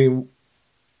mean,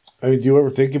 do you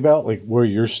ever think about like where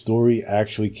your story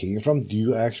actually came from? Do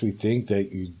you actually think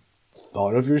that you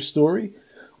thought of your story,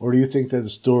 or do you think that the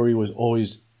story was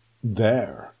always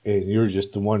there and you're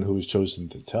just the one who was chosen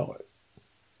to tell it?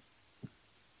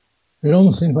 It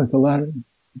almost seems like the latter.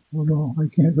 Although I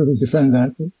can't really defend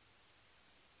that, but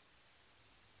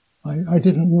I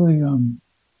didn't really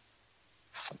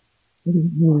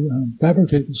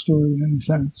fabricate the story in any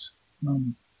sense. I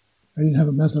didn't have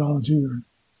a methodology or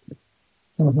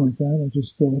something like that. I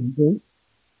just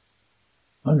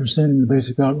understanding the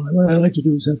basic outline. What I like to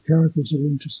do is have characters that are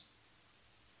interesting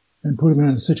and put them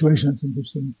in a situation that's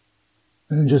interesting.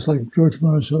 And just like George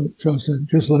Bernard Shaw said,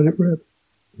 just let it rip.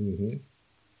 Mm-hmm.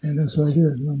 And that's what I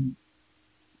did.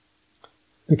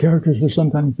 The characters were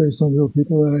sometimes based on real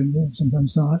people that I knew,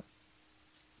 sometimes not.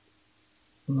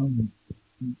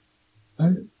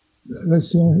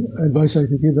 That's the only advice I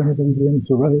could give anybody beginning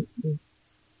to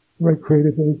write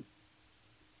creatively.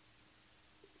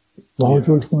 Follow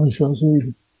George Bernard Shaw's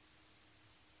lead.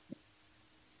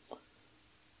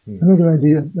 Another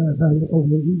idea that I've had over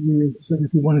the years is that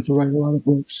if you wanted to write a lot of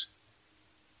books,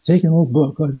 take an old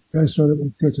book, like I started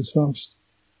with Goethe's Faust,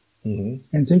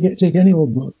 and take any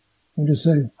old book and just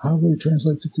say, how would it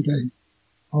translate to today?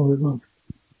 How would it look?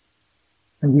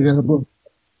 And you got a book.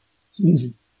 It's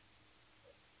easy.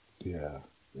 Yeah.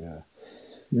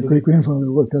 Your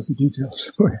great-grandfather worked out the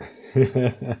details for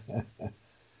you.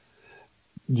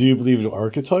 Do you believe in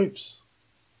archetypes?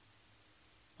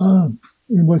 In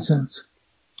what sense?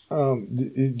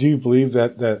 Do you believe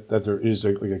that there is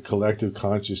like a collective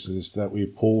consciousness that we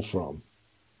pull from,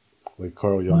 like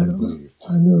Carl Jung believed?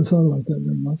 I never thought about that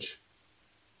very much.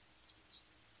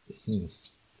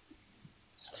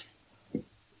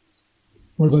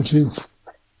 What about you?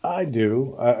 I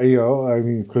do.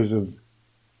 Because of,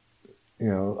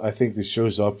 I think this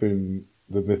shows up in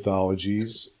the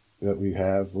mythologies that we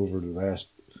have over the last,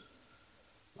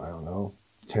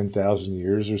 10,000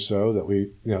 years or so, that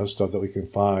we, stuff that we can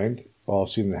find, all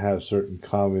seem to have certain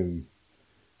common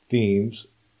themes.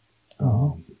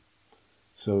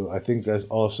 So I think that's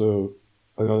also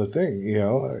another thing,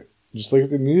 just like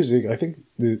the music, I think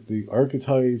the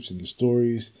archetypes and the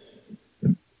stories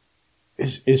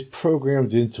is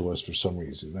programmed into us for some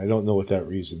reason. I don't know what that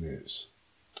reason is.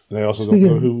 And I also don't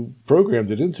know who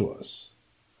programmed it into us.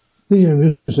 Speaking of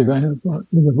music, I have,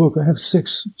 in the book, I have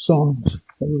 6 songs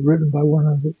that were written by one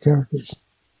of the characters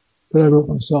that I wrote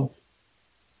myself.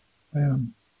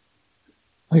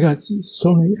 I got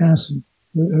Sony Acid.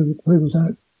 Have you played with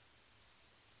that?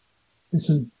 It's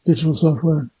a digital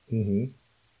software. And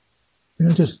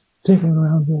I just tinkering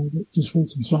around there, just wrote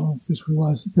some songs, just for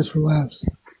laughs.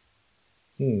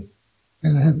 And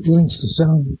I have links to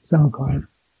SoundCloud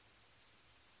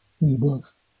in the book.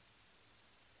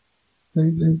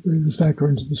 they factor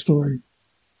into the story.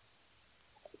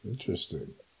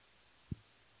 Interesting.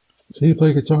 So you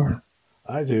play guitar?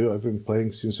 I do. I've been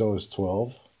playing since I was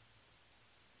 12.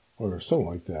 Or something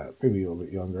like that. Maybe a little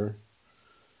bit younger.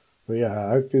 But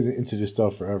yeah, I've been into this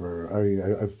stuff forever. I mean,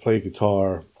 I've played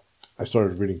guitar. I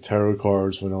started reading tarot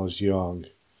cards when I was young.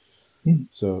 Mm.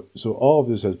 So all of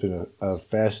this has been a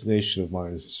fascination of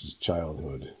mine since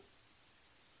childhood.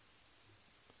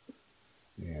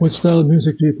 And What style of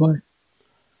music do you play?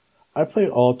 I play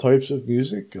all types of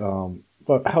music.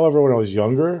 But however, when I was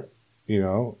younger,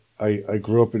 I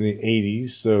grew up in the 80s,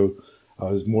 so I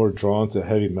was more drawn to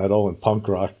heavy metal and punk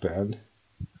rock then.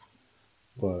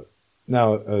 But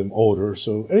now I'm older,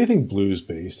 so anything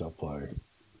blues-based I'll play.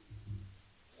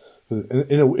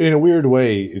 In a weird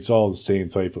way, it's all the same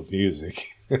type of music.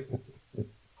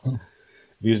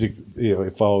 Music,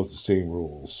 it follows the same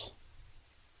rules.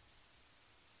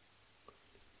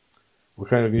 What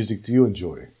kind of music do you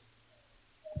enjoy?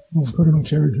 Well, pretty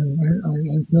much everything. I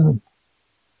like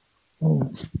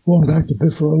going back to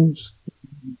Biff Rose.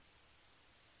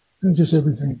 Just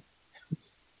everything.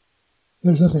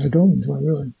 There's nothing I don't enjoy,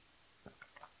 really.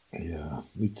 Yeah,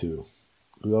 me too.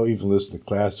 I'll even listen to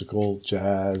classical,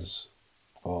 jazz,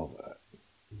 all that.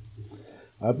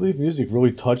 I believe music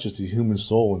really touches the human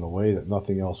soul in a way that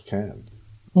nothing else can.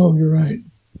 Oh, you're right.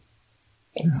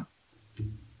 Yeah.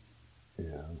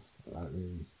 Yeah, I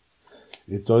mean,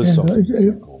 it does something to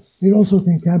people. It also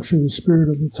can capture the spirit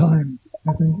of the time,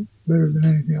 I think, better than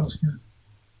anything else can.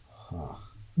 Huh.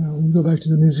 When you go back to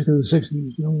the music of the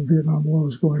 60s, when the Vietnam War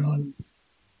was going on,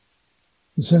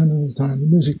 the sentiment of the time, the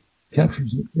music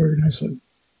captures it very nicely.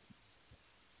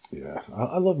 Yeah,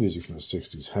 I love music from the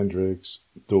 60s. Hendrix,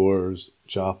 Doors,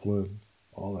 Joplin,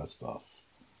 all that stuff.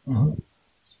 Uh-huh.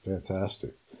 It's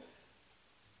fantastic.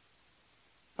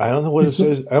 I don't know what it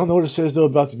says. I don't know what it says, though,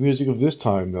 about the music of this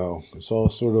time, though. It's all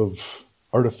sort of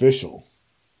artificial.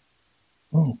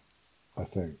 Oh. I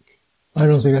think. I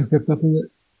don't think I've kept up with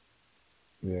it.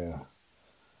 Yeah.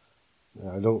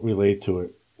 I don't relate to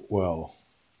it well.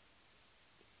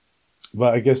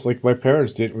 But I guess, like, my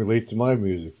parents didn't relate to my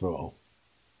music well.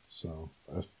 So,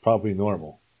 that's probably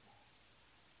normal.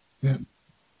 Yeah.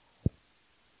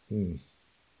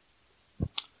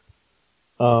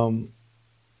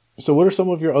 So what are some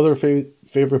of your other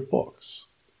favorite books?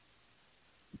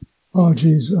 Oh,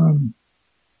 geez. I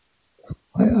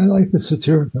like the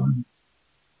Satyricon.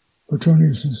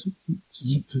 Petronius'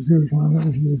 Satyricon. That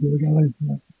was really good. I like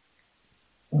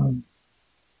that.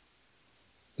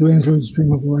 Do Androids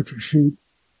Dream of Electric Sheep?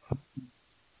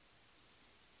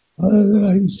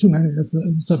 It's too many. That's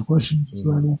a tough question. It's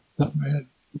right off the top of my head.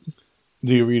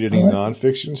 Do you read any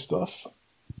nonfiction stuff?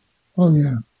 Oh,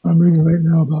 yeah. I'm reading right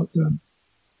now about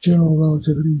general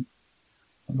relativity,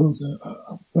 a book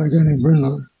by a guy named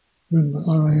Rindler,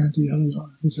 R-I-N-D-L-E-R.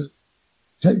 He's a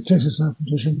Texas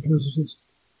mathematician, physicist.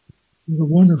 He's a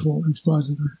wonderful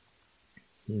expositor.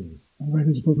 I read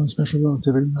his book on special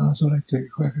relativity now, so I like to take a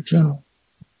crack at general,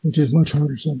 which is a much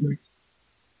harder subject.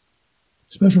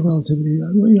 Special relativity,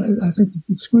 I think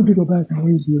it's good to go back and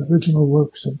read the original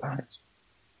work sometimes,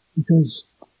 because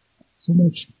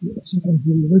sometimes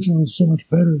the original is so much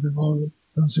better than all the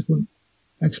consequent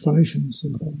explanations.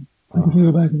 Like if you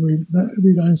go back and read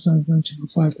Einstein's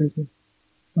 1905 paper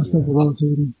on special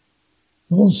relativity,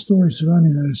 the whole story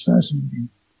surrounding that is fascinating.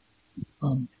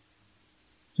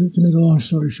 To make a long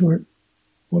story short,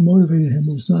 what motivated him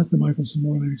was not the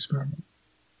Michelson-Morley experiment.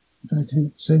 In fact, he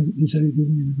said he didn't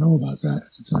even know about that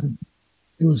at the time.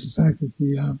 It was the fact that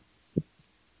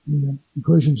the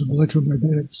equations of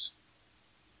electromagnetics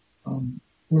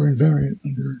were invariant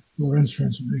under Lorentz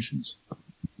transformations,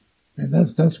 and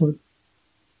that's what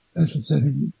set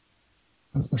him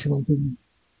on special relativity.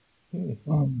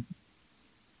 And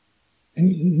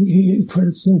he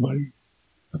credits nobody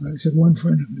except one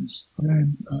friend of his, a guy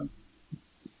named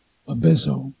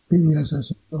Besso,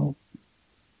 B-E-S-S-O.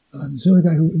 He's the only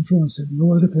guy who influenced him.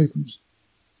 No other papers.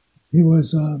 He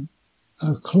was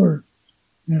a clerk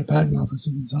in a patent office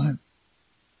at the time,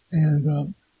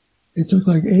 and it took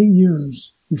like 8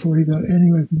 years before he got any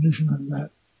recognition out of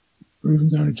that, or even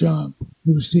got a job.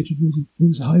 He was teaching. He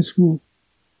was a high school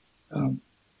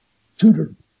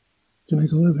tutor to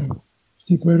make a living, to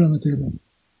keep bread on the table.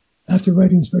 After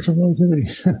writing special relativity,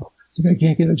 the guy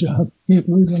can't get a job. Can you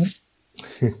believe that?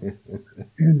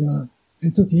 And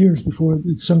it took years before it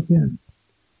sunk in.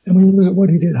 And when you look at what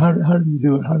he did, how did he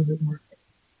do it? How did it work?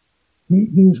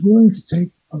 He was willing to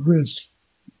take a risk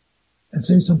and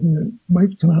say something that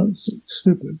might come out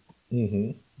stupid.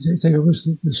 Mm-hmm. Take a risk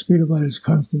that the speed of light is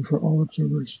constant for all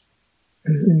observers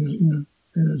in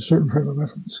a certain frame of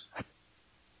reference.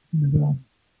 And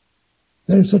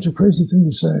That is such a crazy thing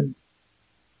to say,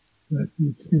 that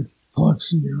your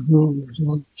clocks and your rulers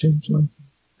all change length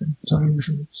and time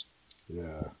measurements.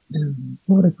 Yeah. And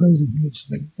what a crazy thing to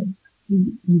say.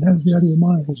 He has the idea of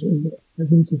mind as a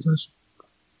professor.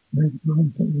 Make it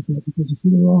wrong with that, because if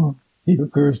you're wrong, he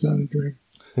recurs down the drain.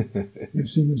 You're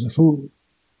seen as a fool.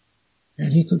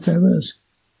 And he took that risk.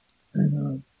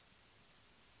 And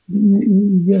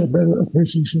you get a better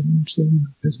appreciation and understanding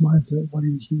of his mindset, what he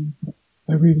was doing,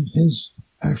 by reading his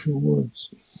actual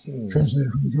words,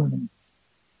 translated from the journal.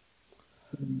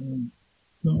 And,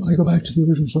 so I go back to the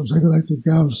original source. I go back to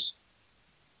Gauss.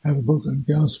 I have a book on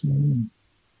Gauss from him.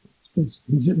 His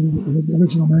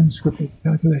original manuscript of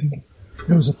calculating.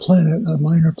 There was a planet, a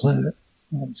minor planet,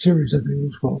 Sirius, I think it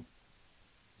was called.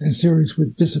 And Sirius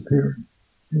would disappear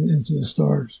into the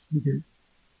stars, would get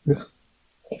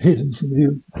hidden from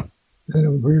view. Then it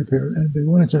would reappear, and they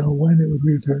wanted to know when it would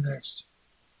reappear next.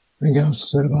 And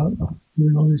Gauss set about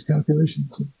doing all these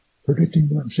calculations and predicting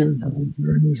when Sirius would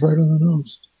reappear, and he was right on the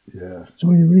nose. Yeah. So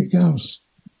when you read Gauss,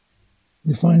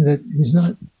 you find that he's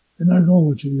not at all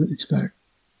what you would expect.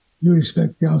 You would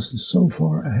expect Gauss is so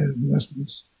far ahead of the rest of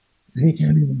us that he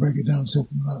can't even break it down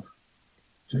simple enough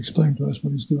to explain to us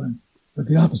what he's doing. But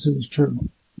the opposite is true.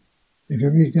 If you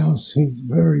read Gauss, he's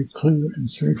very clear and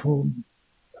straightforward.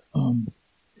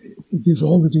 It gives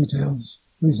all the details,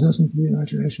 leaves nothing to the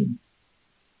imagination.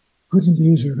 Couldn't be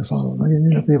easier to follow. Now, you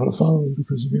may not be able to follow him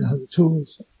because you're going to have the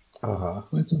tools. Uh-huh.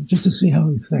 But just to see how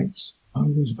he thinks, how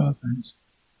he goes about things.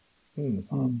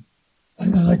 I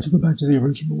like to go back to the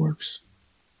original works.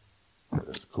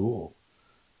 That's cool.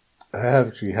 I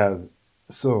actually have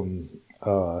some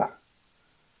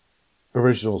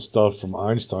original stuff from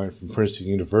Einstein from Princeton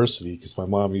University because my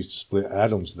mom used to split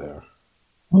atoms there.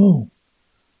 Oh.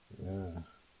 Yeah.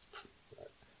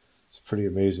 It's pretty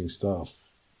amazing stuff.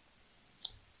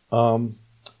 What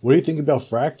do you think about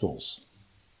fractals?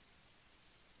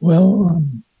 Well,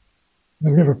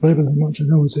 I've never played with them much. I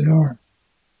know what they are.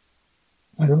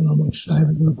 I don't know much. I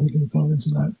haven't really put any thought into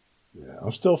that. Yeah,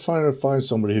 I'm still trying to find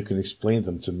somebody who can explain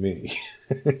them to me.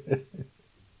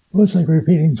 Well, it's like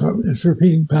repeating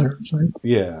patterns, right?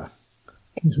 Yeah.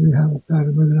 Because we have a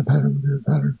pattern within a pattern within a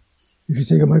pattern. If you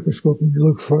take a microscope and you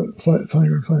look for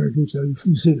finer and finer detail, you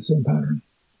see the same pattern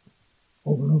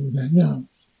over and over again. Yeah.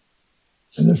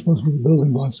 And they're supposed to be the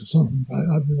building blocks of something, but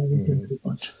I've been looked into it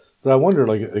much. But I wonder,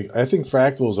 I think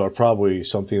fractals are probably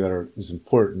something that is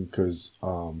important because,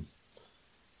 I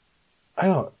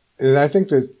don't, and I think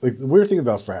that, the weird thing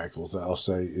about fractals that I'll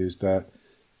say is that,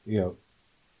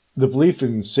 the belief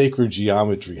in sacred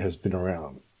geometry has been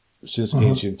around since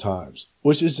ancient times,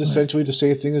 which is essentially the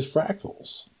same thing as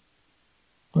fractals.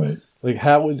 Right. Like,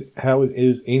 how would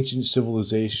ancient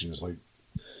civilizations,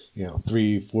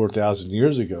 3,000-4,000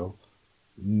 years ago,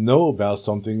 know about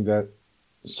something that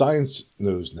science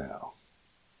knows now?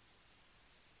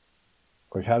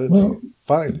 Like, how did they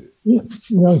find it? Yeah,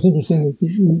 it's interesting that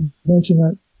you mentioned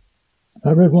that.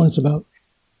 I read once about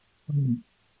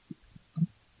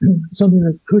something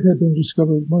that could have been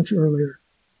discovered much earlier,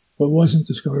 but wasn't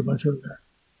discovered much earlier.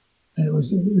 And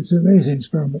it's an amazing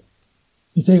experiment.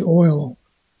 You take oil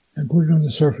and put it on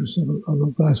the surface of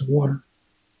a glass of water,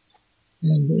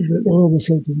 and the oil will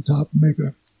float to the top and make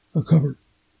a cover.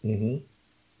 Mm-hmm.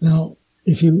 Now,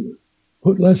 if you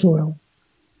put less oil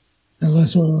and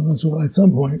less oil and less oil, at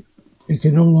some point, it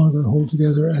can no longer hold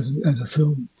together as a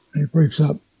film, and it breaks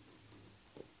up.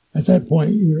 At that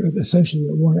point, you're essentially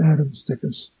at one atom's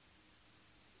thickness.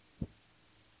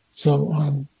 So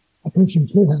a person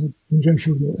could have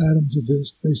conjecture that atoms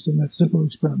exist based on that simple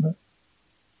experiment.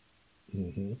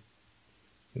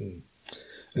 Mm-hmm.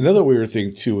 Another weird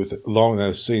thing, too, along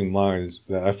those same lines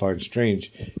that I find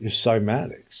strange is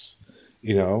cymatics.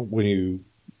 When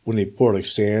they pour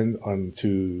sand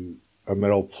onto a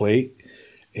metal plate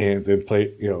and then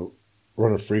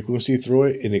run a frequency through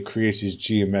it, and it creates these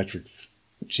geometric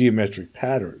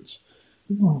patterns.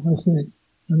 Oh, that's neat.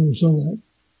 I never saw that.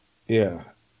 Yeah.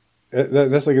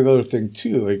 That's another thing,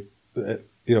 too.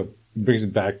 Brings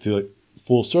it back to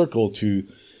full circle to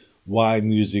why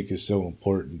music is so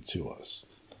important to us.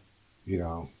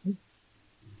 Yeah.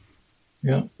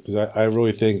 Because I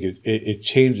really think it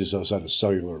changes us at a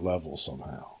cellular level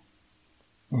somehow.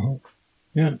 Uh-huh.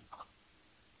 Yeah.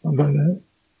 I'll buy that.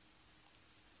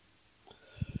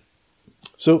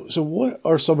 So what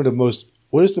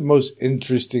is the most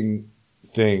interesting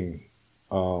thing,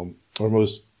 or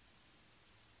most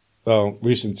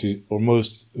recent or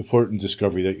most important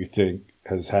discovery that you think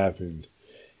has happened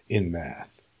in math?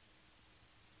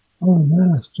 Oh,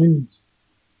 math, jeez.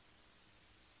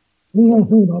 You don't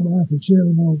think about math if you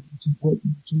never know it's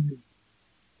important to you.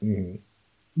 Mm-hmm.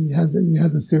 you have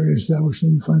the theory established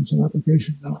and you find some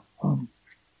application now.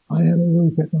 I haven't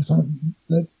really kept my time on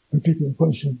that particular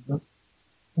question, but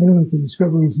I know that the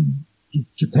discoveries in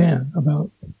Japan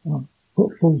about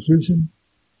cold fusion,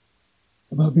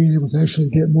 about being able to actually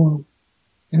get more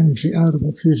energy out of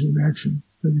a fusion reaction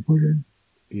that you put in.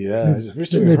 Yeah,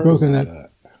 they've broken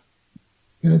that.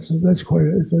 Yeah, that's quite.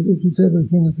 If it's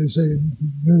everything that they say in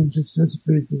the news, that's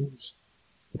big news.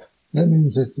 That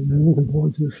means that they're looking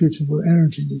forward to a future where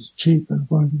energy is cheap and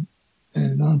abundant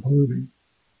and non-polluting.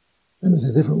 And it's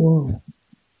a different world.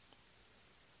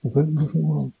 A completely different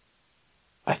world.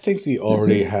 I think they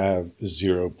already have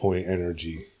 0-point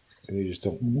energy, and they just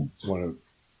don't want to.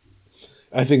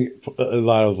 I think a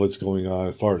lot of what's going on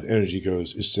as far as energy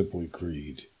goes is simply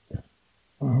greed.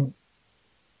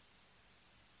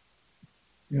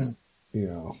 Yeah. You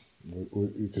know,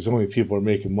 because so many people are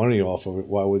making money off of it.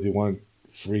 Why would they want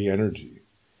free energy?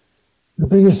 The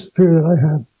biggest fear that I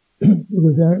have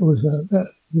with that was that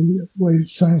the way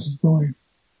science is going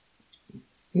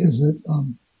is that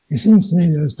it seems to me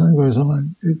that as time goes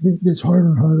on, it gets harder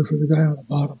and harder for the guy on the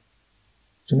bottom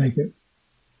to make it.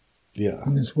 Yeah.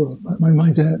 In this world,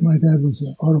 my dad was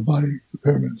an auto body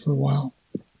repairman for a while,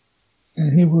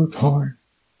 and he worked hard.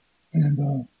 And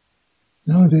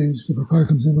nowadays, if a car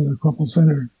comes in with a crumpled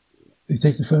fender, they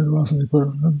take the fender off and they put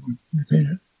on another one and they paint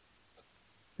it.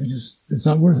 It's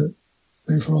not worth it.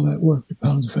 Pay for all that work to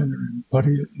pound the fender and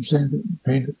putty it and sand it and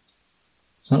paint it.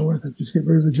 It's not worth it. Just get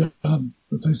rid of the job,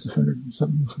 replace the fender with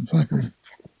something from the factory.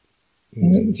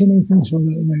 And so many things from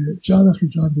that. Job after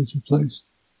job gets replaced.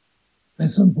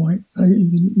 At some point,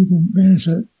 you can manage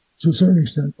that to a certain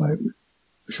extent by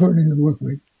shortening the work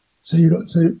week. Say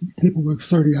people work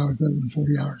 30 hours rather than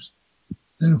 40 hours.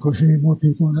 Then, of course, you need more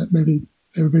people, and that maybe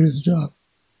everybody has a job.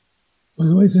 But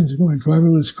the way things are going,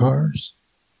 driverless cars,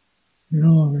 you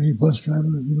no longer need bus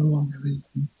drivers, you no longer need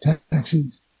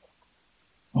taxis.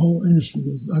 The whole industry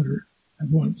goes under at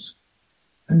once.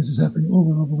 And this is happening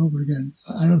over and over and over again.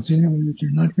 I don't see any way that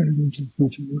you're not going to go into the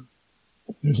future where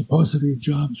there's a paucity of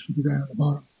jobs for the guy on the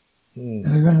bottom. And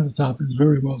the guy on the top is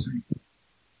very wealthy.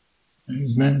 And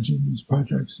he's managing these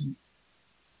projects and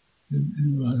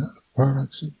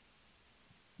products. And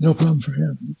no problem for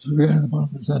him. So the guy on the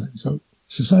bottom has nothing. So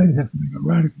society has to make a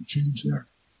radical change there.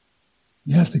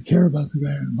 You have to care about the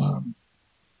guy on the bottom,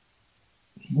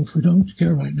 which we don't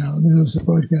care right now. I mean, there was a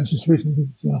broadcast just recently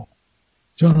with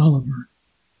John Oliver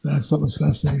that I thought was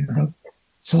fascinating about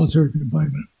solitary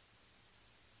confinement.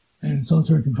 And in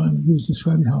solitary confinement, he was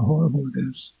describing how horrible it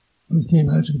is. I mean, can you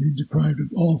imagine being deprived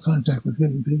of all contact with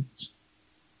human beings,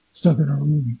 stuck in a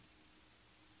room,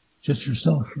 just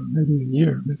yourself for maybe a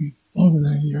year, maybe longer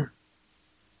than a year?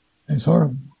 And it's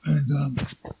horrible. And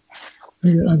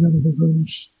I've never been very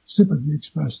much sympathy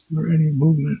expressed for any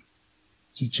movement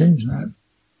to change that.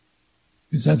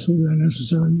 It's absolutely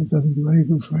unnecessary. It doesn't do any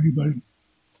good for anybody.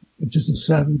 It's just a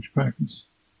savage practice,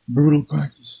 brutal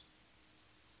practice.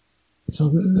 So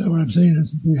what I'm saying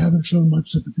is that we haven't shown much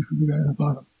sympathy for the guy at the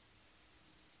bottom.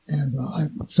 And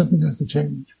something has to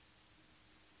change.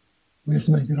 We have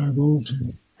to make it our goal to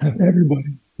have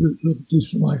everybody live a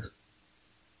decent life,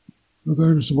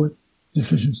 regardless of what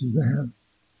deficiencies they have.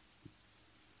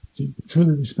 To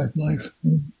truly respect life.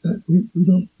 And that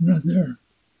we're not there.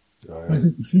 Right. I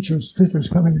think the future is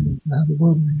coming and have the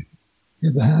world where you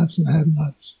have the haves and the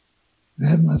have-nots. The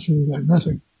have-nots really got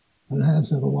nothing, and the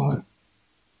haves have a lot.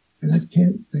 And that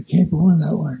can't go on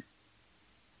that way.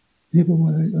 People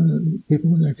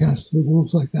when they're cast to the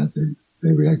wolves like that,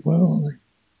 they react violently.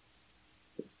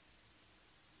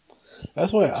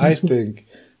 That's why I think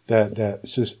that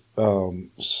it's just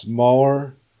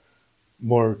smaller,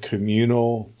 more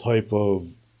communal type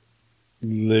of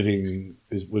living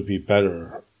would be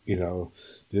better.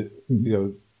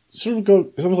 Sort of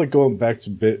it's almost like going back to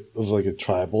a bit of like a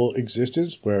tribal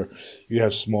existence where you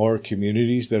have smaller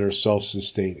communities that are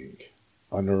self-sustaining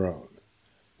on their own.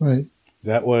 Right.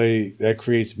 That way, that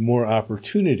creates more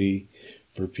opportunity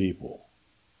for people.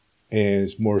 And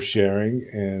it's more sharing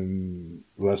and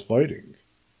less fighting.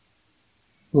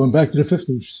 Going back to the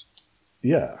 50s.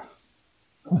 Yeah.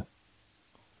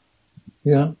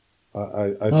 Yeah.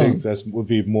 I think that would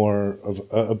be more of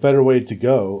a better way to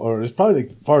go, or it's probably,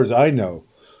 as far as I know,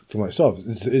 for myself,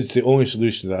 it's the only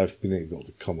solution that I've been able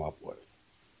to come up with.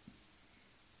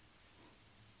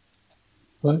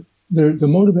 But the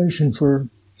motivation for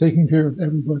taking care of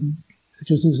everybody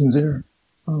just isn't there.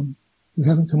 We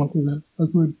haven't come up with a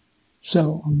good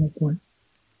sell on that point.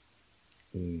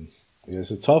 Yeah,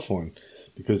 it's a tough one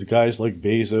because guys like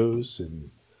Bezos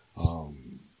and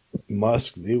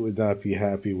Musk, they would not be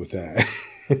happy with that.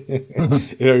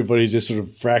 And everybody just sort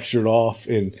of fractured off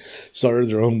and started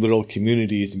their own little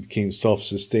communities and became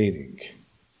self-sustaining.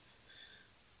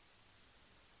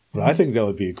 But I think that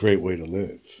would be a great way to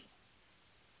live.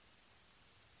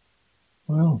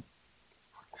 Well,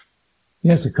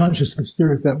 you have to consciously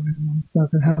steer it that way. It's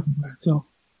not going to happen by itself.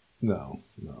 No.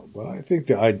 But I think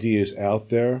the idea is out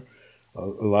there. A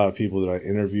lot of people that I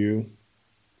interview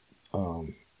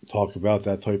talk about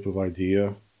that type of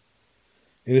idea.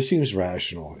 And it seems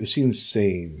rational. It seems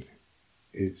sane.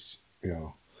 It's,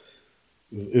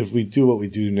 if we do what we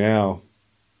do now,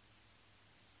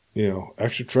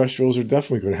 extraterrestrials are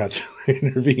definitely going to have to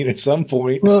intervene at some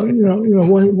point. Well,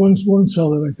 one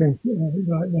fellow I think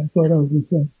I thought of was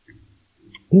that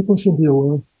people should be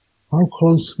aware of how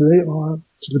close they are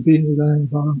to the being that on the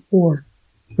bottom, or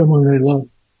someone they love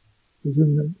is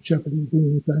in the jeopardy of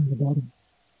being that on the bottom.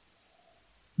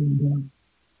 And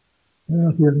I don't know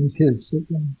if you have any kids.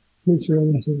 Kids are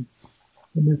into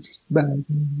the mixed bag.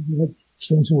 You have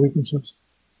strengths and weaknesses.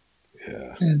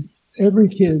 Yeah. And every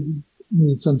kid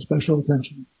needs some special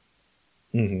attention.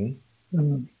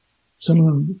 Mm-hmm. Some of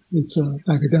them, it's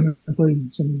academically,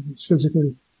 some of them it's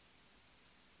physically.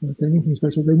 But they need something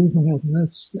special. They need some help. And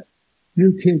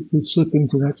your kid could slip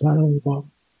into that tile on the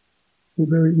bottom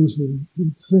very easily.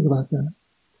 You think about that.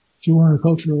 Do you want a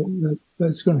culture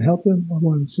that's going to help them, or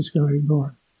one that's just going to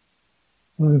ignore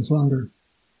and flounder?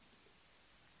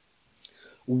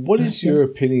 What is your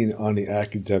opinion on the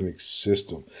academic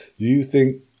system? Do you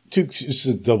think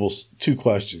two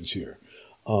questions here?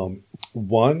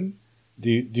 One,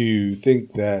 do you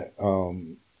think that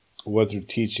what they're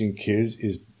teaching kids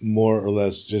is more or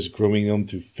less just grooming them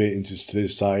to fit into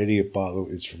society and follow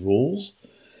its rules?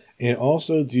 And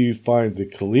also, do you find the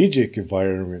collegiate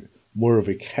environment more of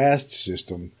a caste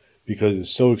system because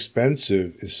it's so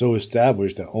expensive, it's so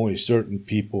established that only certain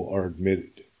people are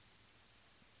admitted?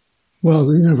 Well,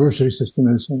 the university system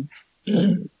is,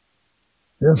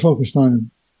 they're focused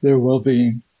on their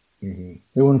well-being. Mm-hmm.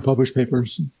 They want to publish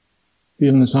papers, be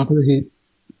on the top of the heap.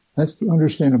 That's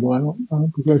understandable. I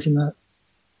don't begrudge in that.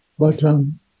 But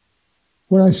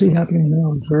what I see happening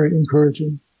now is very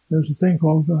encouraging. There's a thing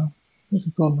called, what's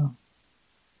it called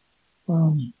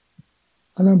now?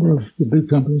 A number of the big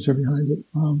companies are behind it.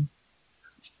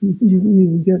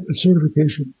 You get a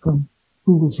certification from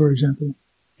Google, for example,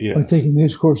 by taking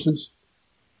these courses.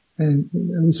 And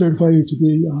we certify you to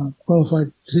be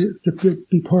qualified to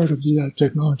be part of the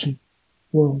technology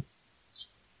world,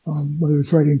 whether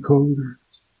it's writing code or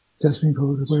testing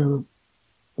code or whatever,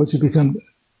 but to become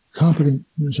competent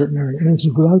in a certain area. And it's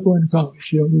without going to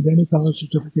college. You don't need any college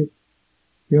certificate.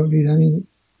 You don't need any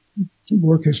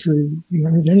work history. You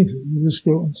don't need anything. You just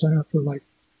go and sign up for like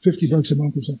 $50 a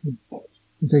month or something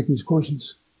and take these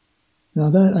courses. Now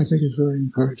that I think is very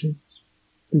encouraging,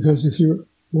 because if you're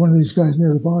one of these guys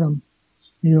near the bottom,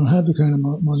 you don't have the kind of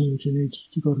money that you need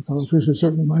to go to college, which is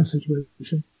certainly my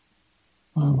situation.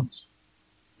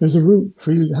 There's a route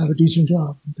for you to have a decent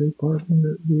job and take part in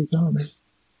the economy.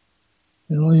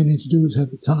 And all you need to do is have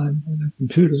the time and a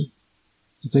computer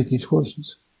to take these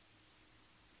courses.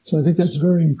 So I think that's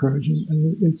very encouraging.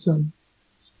 And it's,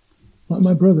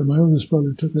 my oldest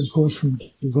brother took a course from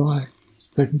DeVry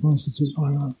Technical Institute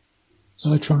on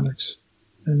electronics.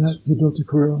 And he built a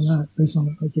career on that based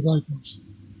on a DeVry course.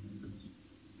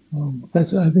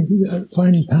 I think,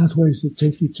 finding pathways that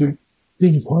take you to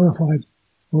being qualified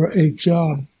for a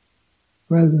job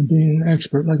rather than being an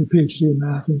expert, like a PhD in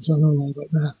math, and so I know a lot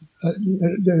about math.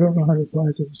 They don't know how to apply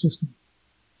it to the system.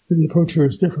 But the approach here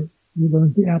is different. You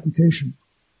learn the application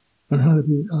on how to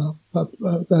be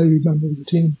a valued member of the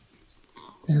team,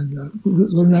 and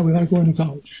learn that without going to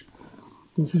college.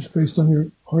 It's just based on your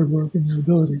hard work and your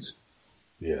abilities.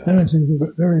 Yeah. And I think it's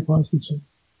a very positive thing.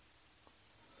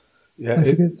 Yeah.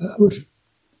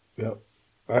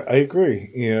 I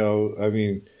agree. I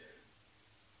mean,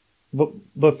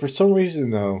 but for some reason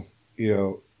though,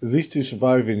 at least to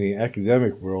survive in the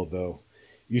academic world though,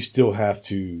 you still have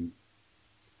to,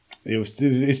 they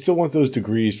still want those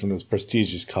degrees from those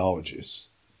prestigious colleges.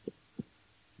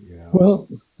 Well,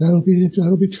 that'll be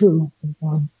true.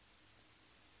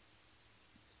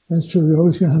 That's true. You're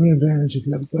always going to have an advantage if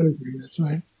you have a pedigree. That's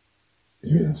right.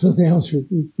 Yeah. If something else,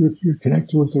 you're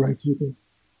connected with the right people.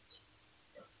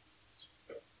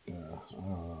 I don't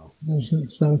know.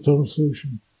 It's not a total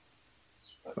solution.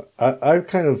 I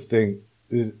kind of think,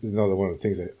 this is another one of the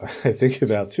things I think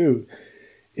about too,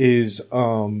 is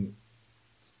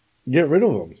get rid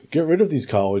of them. Get rid of these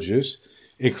colleges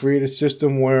and create a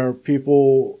system where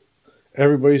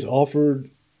everybody's offered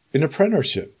an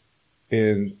apprenticeship.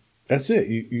 And that's it.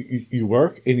 You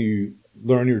work and you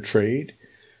learn your trade,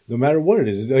 no matter what it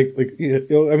is. I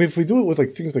mean, if we do it with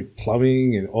like things like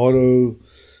plumbing and auto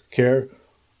care,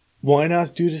 why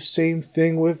not do the same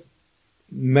thing with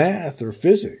math or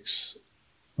physics?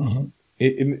 Uh-huh.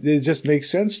 It just makes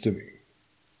sense to me.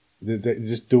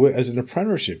 Just do it as an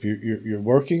apprenticeship. You're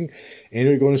working, and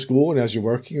you're going to school, and as you're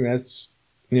working, that's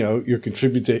your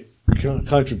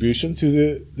contribution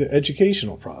to the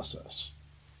educational process.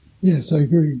 Yes, I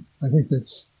agree. I think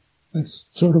that's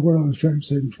sort of what I was trying to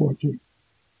say before too.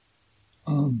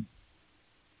 In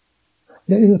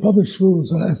the public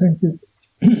schools, I think that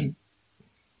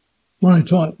when I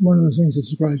taught, one of the things that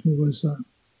surprised me was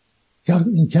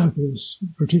in calculus,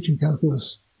 for teaching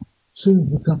calculus,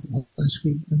 students would come from high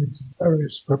school and with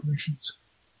various preparations.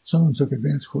 Some of them took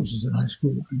advanced courses in high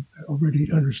school and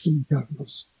already understood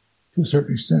calculus to a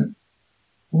certain extent.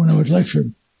 But when I would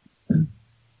lecture,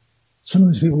 some of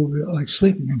these people would be like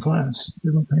sleeping in class. They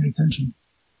weren't paying attention.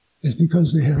 It's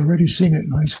because they had already seen it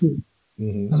in high school.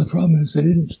 Mm-hmm. Now the problem is they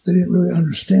didn't really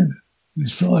understand it. They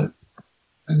saw it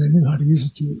and they knew how to use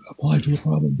it to apply to a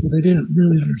problem, but they didn't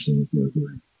really understand what they were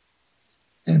doing.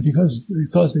 And because they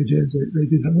thought they did, they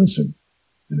didn't listen.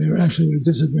 And they were actually at a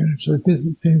disadvantage. So they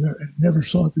came there and never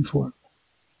saw it before.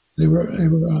 They were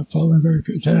following very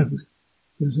attentively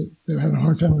because they were having a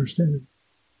hard time understanding.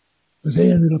 But they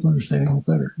ended up understanding it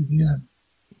better in the end.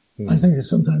 Mm-hmm. I think that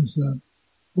sometimes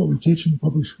what we teach in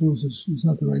public schools is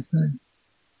not the right thing.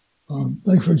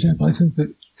 Like, for example, I think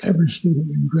that every student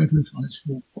when you graduate from high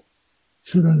school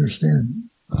should understand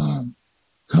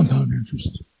compound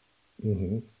interest.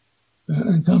 Mm-hmm.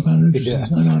 And compound interest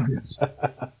is not obvious.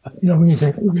 When you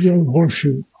think of the old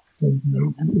horseshoe,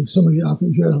 if somebody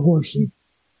offers you a horse and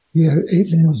he had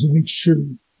 8 nails in each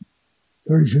shoe,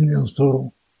 32 nails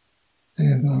total,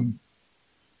 and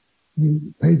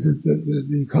you paid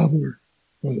the cobbler,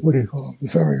 or what do you call him, the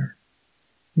farrier.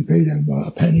 You paid him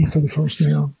a penny for the first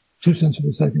nail, 2 cents for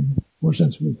the second, 4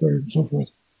 cents for the third, and so forth.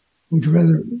 Would you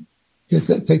rather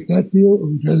take that deal, or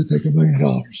would you rather take $1 million?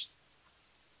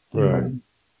 Right.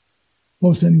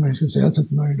 Most anyways can say, I took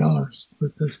 $1 million,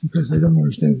 but that's because they don't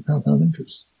understand the compound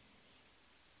interest.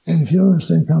 And if you don't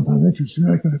understand compound interest, you're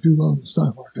not going to do well in the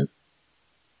stock market,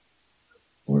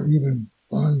 or even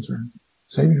bonds or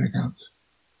saving accounts.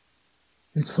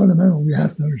 It's fundamental. We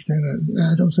have to understand that. And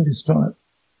I don't think it's taught.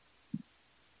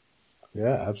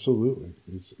 Yeah, absolutely.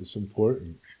 It's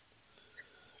important.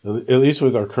 At least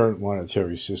with our current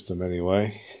monetary system,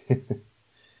 anyway.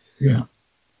 Yeah.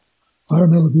 I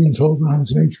remember being told when I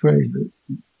was in 8th grade that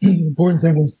the important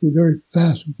thing was to be very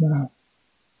fast with math.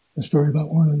 A story about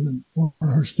one of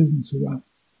her students who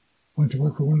went to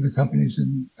work for one of the companies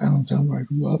in Allentown where I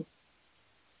grew up,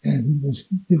 and he was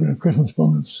given a Christmas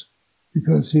bonus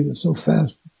because he was so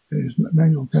fast at his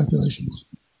manual calculations.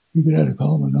 He could add a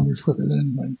column of numbers quicker than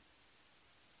anybody.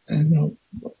 And,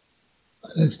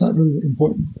 that's not really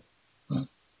important.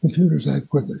 Computers add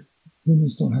quickly.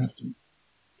 Humans don't have to.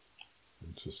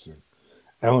 Interesting.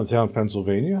 Allentown,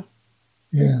 Pennsylvania?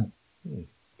 Yeah.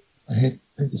 I hate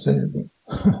to say it, but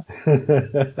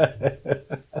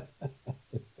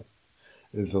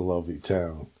it's a lovely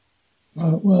town.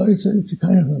 Well, it's a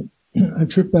kind of a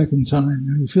trip back in time.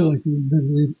 You feel like you're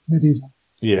in medieval.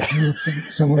 Yeah.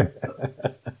 Somewhere.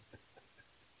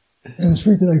 And the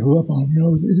street that I grew up on,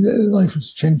 life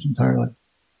has changed entirely.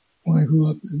 When I grew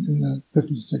up in the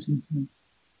 50s, 60s,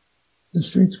 the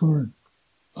streets were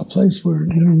a place where,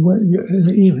 in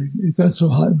the evening, it got so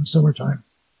hot in the summertime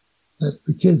that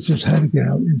the kids just had to get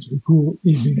out into the cool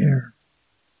evening air.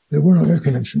 There were no air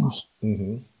conditioners.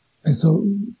 Mm-hmm. And so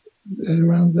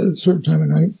around a certain time of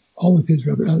night, all the kids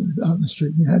were out in the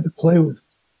street. And you had to play with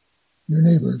your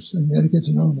neighbors and you had to get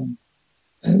to know them.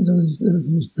 And there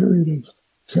was this period of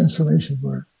transformation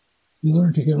where you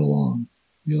learn to get along.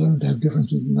 You learn to have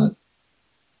differences and not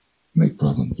make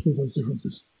problems with those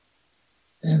differences.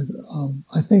 And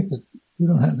I think that we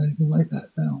don't have anything like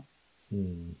that now.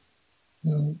 Mm.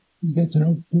 People get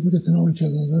to know each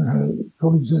other and learn how to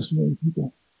coexist with other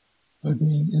people by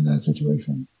being in that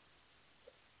situation.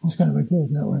 It's kind of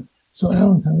idyllic that way. So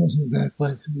Allentown wasn't a bad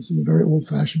place. It was very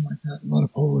old-fashioned like that. A lot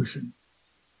of Polish and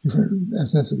different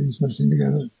ethnicities mixing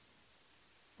together.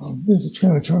 It's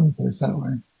kind of a charming place that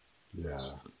way.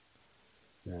 Yeah.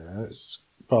 Yeah, that's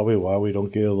probably why we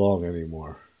don't get along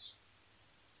anymore.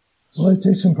 Well, it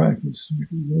takes some practice. It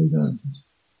really does.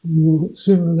 You will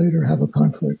sooner or later have a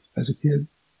conflict as a kid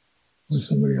with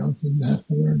somebody else, and you have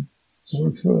to learn to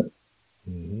work through it.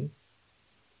 Mm-hmm.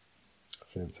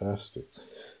 Fantastic.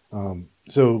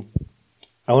 So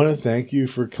I want to thank you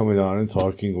for coming on and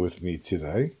talking with me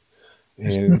today.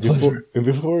 And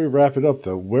before we wrap it up,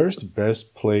 though, where's the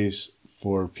best place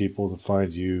for people to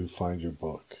find you, find your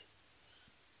book?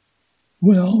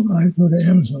 Well, I go to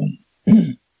Amazon.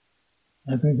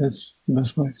 I think that's the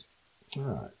best place. All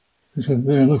right. Just go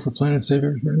there and look for Planet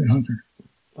Saviors, Raymond Hunter.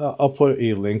 I'll put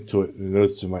a link to it in the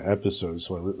notes to my episode,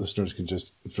 so my listeners can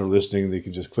just, if they're listening, they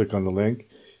can just click on the link,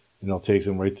 and it'll take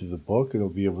them right to the book, and they'll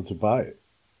be able to buy it.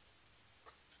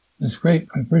 That's great.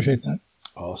 I appreciate that.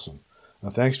 Awesome.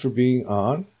 Now, thanks for being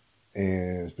on,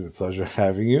 and it's been a pleasure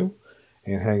having you.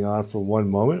 And hang on for one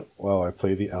moment while I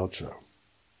play the outro.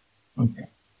 Okay.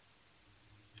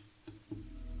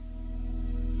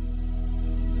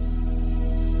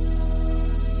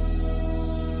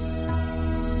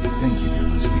 Thank you for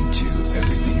listening to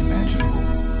Everything Imaginable.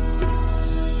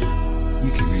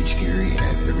 You can reach Gary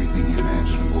at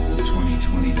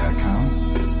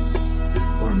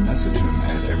everythingimaginable2020.com or message him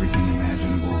at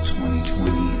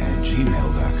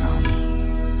everythingimaginable2020@gmail.com.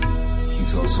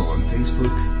 He's also on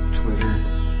Facebook, Twitter,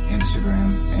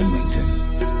 Instagram, and LinkedIn.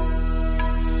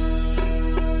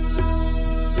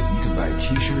 You can buy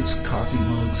t-shirts, coffee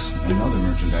mugs, and other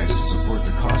merchandise to support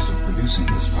the cost of producing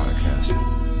this podcast.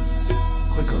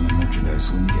 Click on the merchandise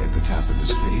link at the top of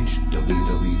this page,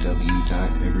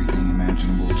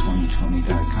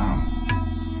 www.everythingimaginable2020.com.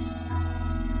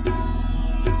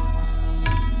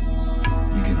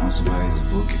 You can also buy the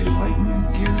book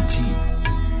Enlightenment Guaranteed.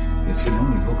 It's the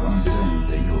only book on Zen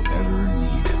that you'll ever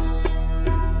need.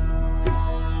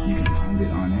 You can find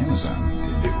it on Amazon,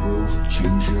 and it will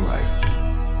change your life.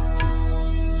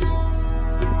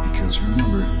 Because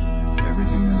remember,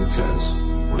 everything that it says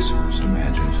was first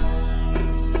imagined.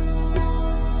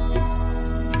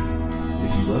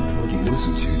 If you loved what you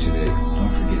listened to today,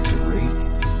 don't forget to rate,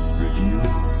 review,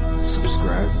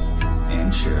 subscribe,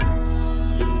 and share.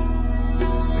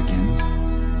 Again,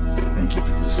 thank you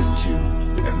for listening to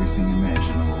Everything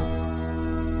Imaginable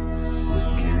with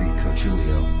Gary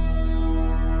Cochilio.